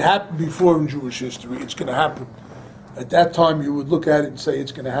 It happened before in Jewish history. It's going to happen. At that time, you would look at it and say,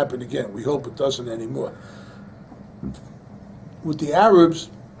 it's going to happen again. We hope it doesn't anymore. With the Arabs,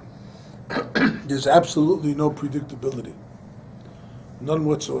 there's absolutely no predictability. None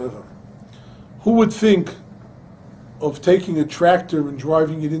whatsoever. Who would think of taking a tractor and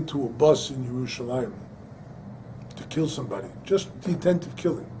driving it into a bus in Yerushalayim to kill somebody? Just the intent of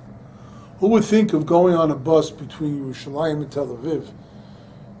killing. Who would think of going on a bus between Yerushalayim and Tel Aviv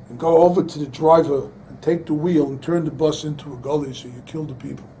and go over to the driver and take the wheel and turn the bus into a gully so you kill the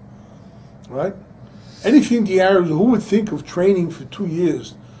people? Right? Anything the Arabs, who would think of training for 2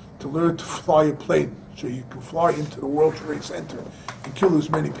 years to learn to fly a plane so you can fly into the World Trade Center and kill as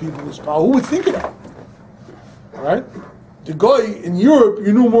many people as possible? Who would think of that? Right? The guy in Europe,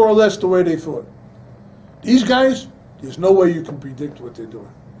 you knew more or less the way they thought. These guys, there's no way you can predict what they're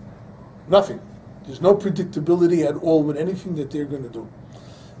doing. Nothing. There's no predictability at all with anything that they're going to do.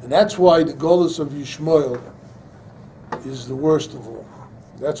 And that's why the Golus of Yishmael is the worst of all.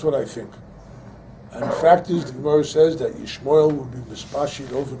 That's what I think. And the fact is, the Gemara says that Yishmael will be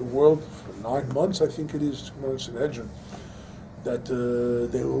mispashid over the world for 9 months, I think it is, Gemara Sanhedrin, that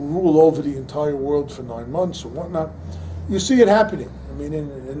they will rule over the entire world for 9 months and whatnot. You see it happening. I mean,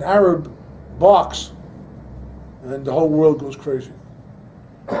 an Arab box, and the whole world goes crazy.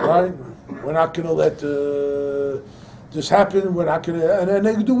 Right? We're not going to let this happen. We're not going to, and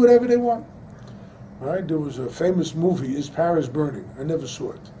they can do whatever they want. Right? There was a famous movie, Is Paris Burning? I never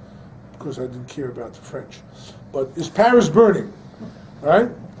saw it because I didn't care about the French. But Is Paris Burning? Right?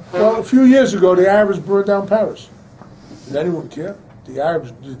 Well, a few years ago, the Arabs burned down Paris. Did anyone care? The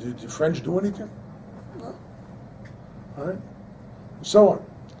Arabs, did the French do anything? No. Right? And so on.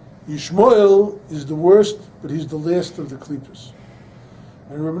 Yishmael is the worst, but he's the last of the Klippas.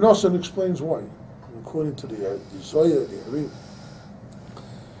 And Rebbe Nachman explains why. According to the Zohar, the Arim,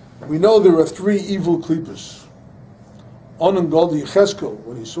 we know there are 3 evil Klippas. Onan Gadol Yecheskel,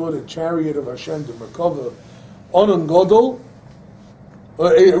 when he saw the chariot of Hashem, the Merkava, Onan Gadol,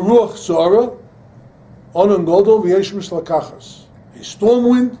 Ruach Zohara, Onan Gadol v'yesh mislakachas, a storm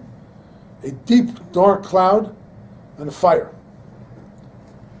wind, a deep dark cloud, and a fire.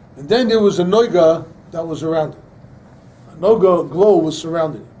 And then there was a noiga that was around it. A noiga glow was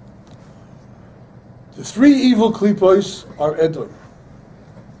surrounding it. The 3 evil klipos are Edom.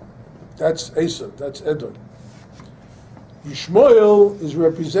 That's Esav, that's Edom. Yishmael is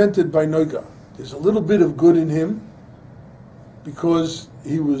represented by noiga. There's a little bit of good in him, because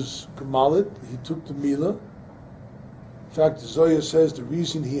he was Gemalit, he took the Mila. In fact, the Zohar says the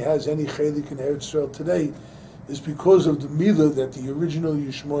reason he has any chelik in Eretz Israel today is because of the Mila that the original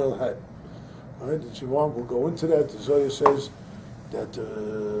Yishmael had. Right? If you want, we'll go into that. The Zohar says that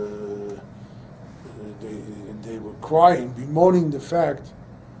they were crying, bemoaning the fact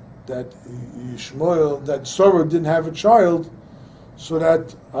that Yishmael, that Sarah didn't have a child, so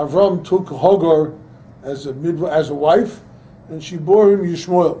that Avram took Hagar as a wife, and she bore him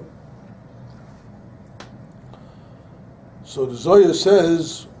Yishmael. So the Zohar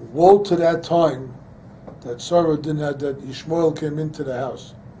says, woe to that time that Sarah didn't have, that Yishmael came into the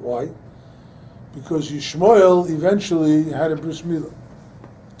house. Why? Because Yishmael eventually had a bris milah.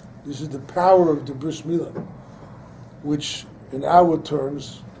 This is the power of the bris milah, which in our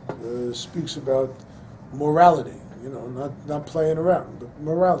terms speaks about morality, not playing around, but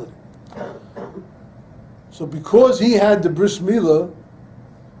morality. So because he had the bris milah,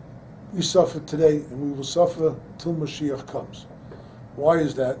 we suffer today, and we will suffer till Mashiach comes. Why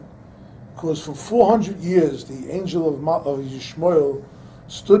is that? Because for 400 years, the angel of Yishmael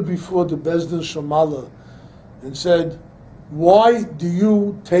stood before the Bezdin Shamala and said, why do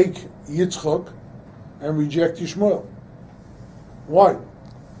you take Yitzchak and reject Yishmael? Why?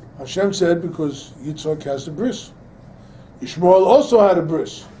 Hashem said, because Yitzchak has the bris. Yishmael also had a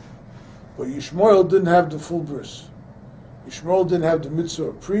bris, but Yishmael didn't have the full bris. Yishmael didn't have the mitzvah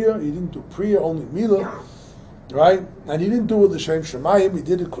of Priya, he didn't do Priya, only Mila, right? And he didn't do it with the Shem Shemayim, he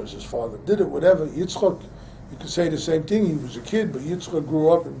did it because his father did it, whatever. Yitzchak, you could say the same thing, he was a kid, but Yitzchak grew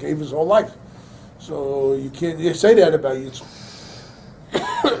up and gave his whole life. So you can't say that about Yitzchak.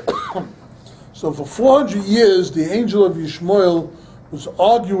 So for 400 years, the angel of Yishmael was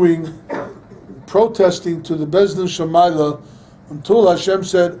arguing, protesting to the Bezdin Shamayla, until Hashem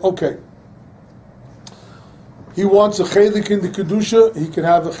said, okay, he wants a chelik in the Kedusha, he can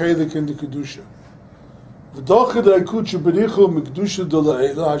have a chelik in the Kedusha.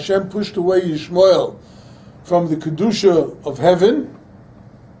 Hashem pushed away Yishmael from the Kedusha of heaven,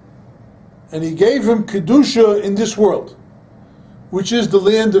 and he gave him Kedusha in this world, which is the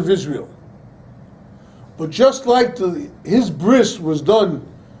land of Israel. But just like his bris was done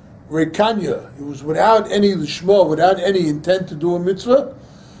Rekanya, it was without any lishma, without any intent to do a mitzvah,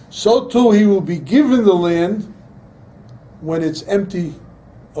 so too he will be given the land when it's empty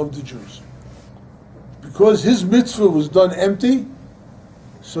of the Jews. Because his mitzvah was done empty,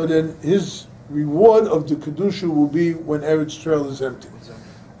 so then his reward of the Kedusha will be when Eretz Yisrael is empty.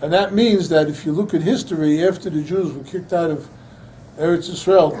 And that means that if you look at history, after the Jews were kicked out of Eretz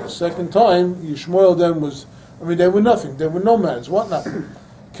Yisrael the second time, Yishmael then was, they were nothing, they were nomads, whatnot.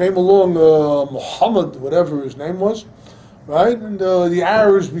 Came along Muhammad, whatever his name was, right? And the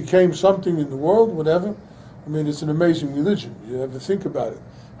Arabs became something in the world, whatever. It's an amazing religion. You ever think about it?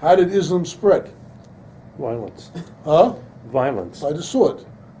 How did Islam spread? Violence. Huh? Violence. By the sword,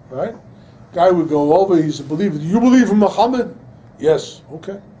 right? Guy would go over, he's a believer. Do you believe in Muhammad? Yes.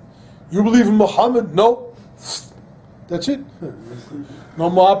 Okay. You believe in Muhammad? No. That's it. No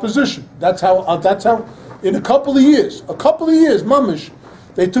more opposition. That's how, in a couple of years, mamish,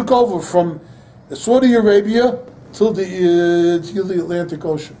 they took over from Saudi Arabia till the Atlantic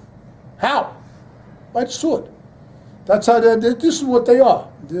Ocean. How? By the sword. That's how this is what they are.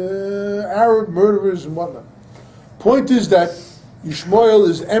 The Arab murderers and whatnot. Point is that Yishmael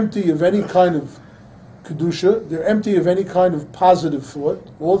is empty of any kind of Kedusha. They're empty of any kind of positive thought.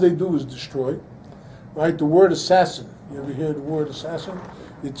 All they do is destroy. Right? The word assassin. You ever hear the word assassin?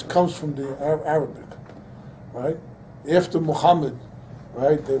 It comes from the Arabic. Right? After Muhammad,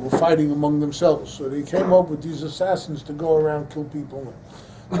 right, they were fighting among themselves. So they came up with these assassins to go around kill people.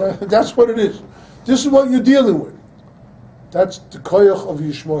 That's what it is. This is what you're dealing with. That's the koyach of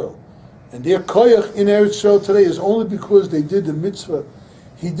Yishmael. And their koyach in Eretz Yisrael today is only because they did the mitzvah.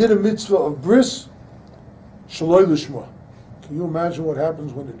 He did a mitzvah of bris, shaloi lishma. Can you imagine what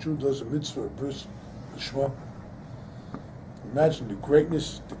happens when a Jew does a mitzvah of bris, lishma? Imagine the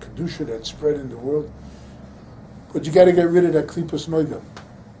greatness, the kedusha that spread in the world. But you got to get rid of that klipas noiga.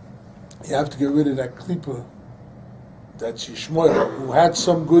 You have to get rid of that klipa. That's Yishmael, who had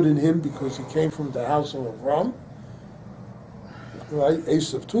some good in him because he came from the house of Avram. Right?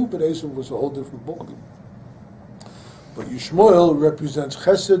 Esav too, but Esav was a whole different book. But Yishmael represents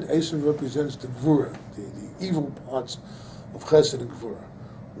Chesed, Esav represents the Gvura, the evil parts of Chesed and Gvura.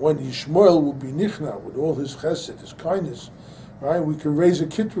 When Yishmael will be Nichna with all his Chesed, his kindness, right? We can raise a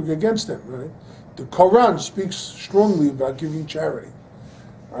kitrug against them, right? The Quran speaks strongly about giving charity,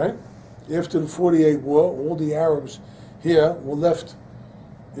 right? After the 48 war, all the Arabs here were left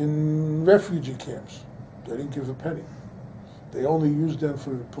in refugee camps. They didn't give a penny. They only used them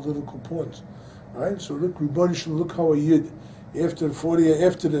for political points. Right? So look, Rebbe Nachman, look how a Yid, after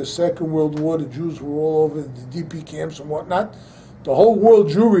the Second World War, the Jews were all over the DP camps and whatnot. The whole world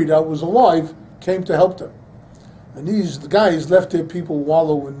Jewry that was alive came to help them. And the guys left their people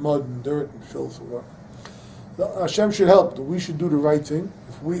wallow in mud and dirt and filth and what. Hashem should help. We should do the right thing.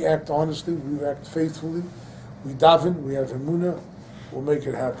 If we act honestly, we act faithfully, we daven, we have emunah, we'll make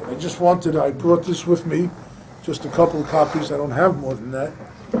it happen. I brought this with me, just a couple of copies. I don't have more than that.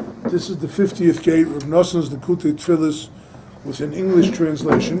 This is the 50th gate, Rebbe Nachman's Likutei Tfilis, with an English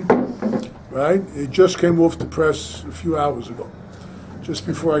translation, right? It just came off the press a few hours ago, just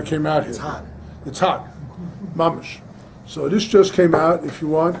before I came out here. It's hot. It's hot, mamish. So this just came out, if you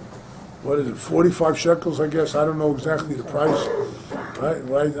want. What is it, 45 shekels, I guess? I don't know exactly the price.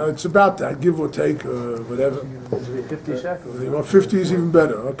 Right? It's about that, give or take, whatever. 50 shekels. You want 50 is even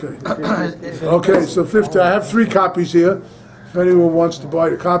better, okay. Okay, so 50. I have 3 copies here. If anyone wants to buy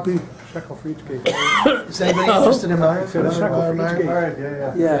a copy. Shekel for each gate. Is anybody interested in Mariv?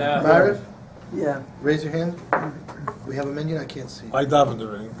 Yeah. Mariv? Yeah. Raise your hand. We have a minion? I can't see. I davened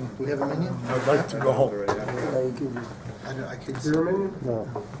already. Do we have a minion? I'd like to go home. I can't see. No.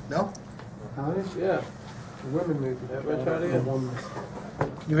 No? Yeah. Women maybe. Everybody try it again.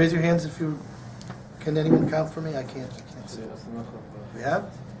 Can you raise your hands if you... Can anyone count for me? I can't see. We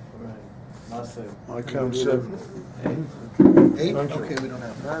have? I count 7. 8? Okay, we don't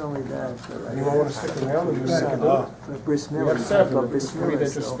have. Not only that, but Anyone want to stick around and just for Bris We Miller. have 7. For Bris Maybe Miller,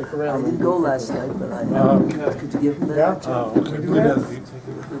 they just so stick I around. didn't go last night, but I could you give him that? Yeah. Oh, okay. Do that.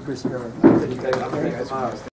 For Bris Miller.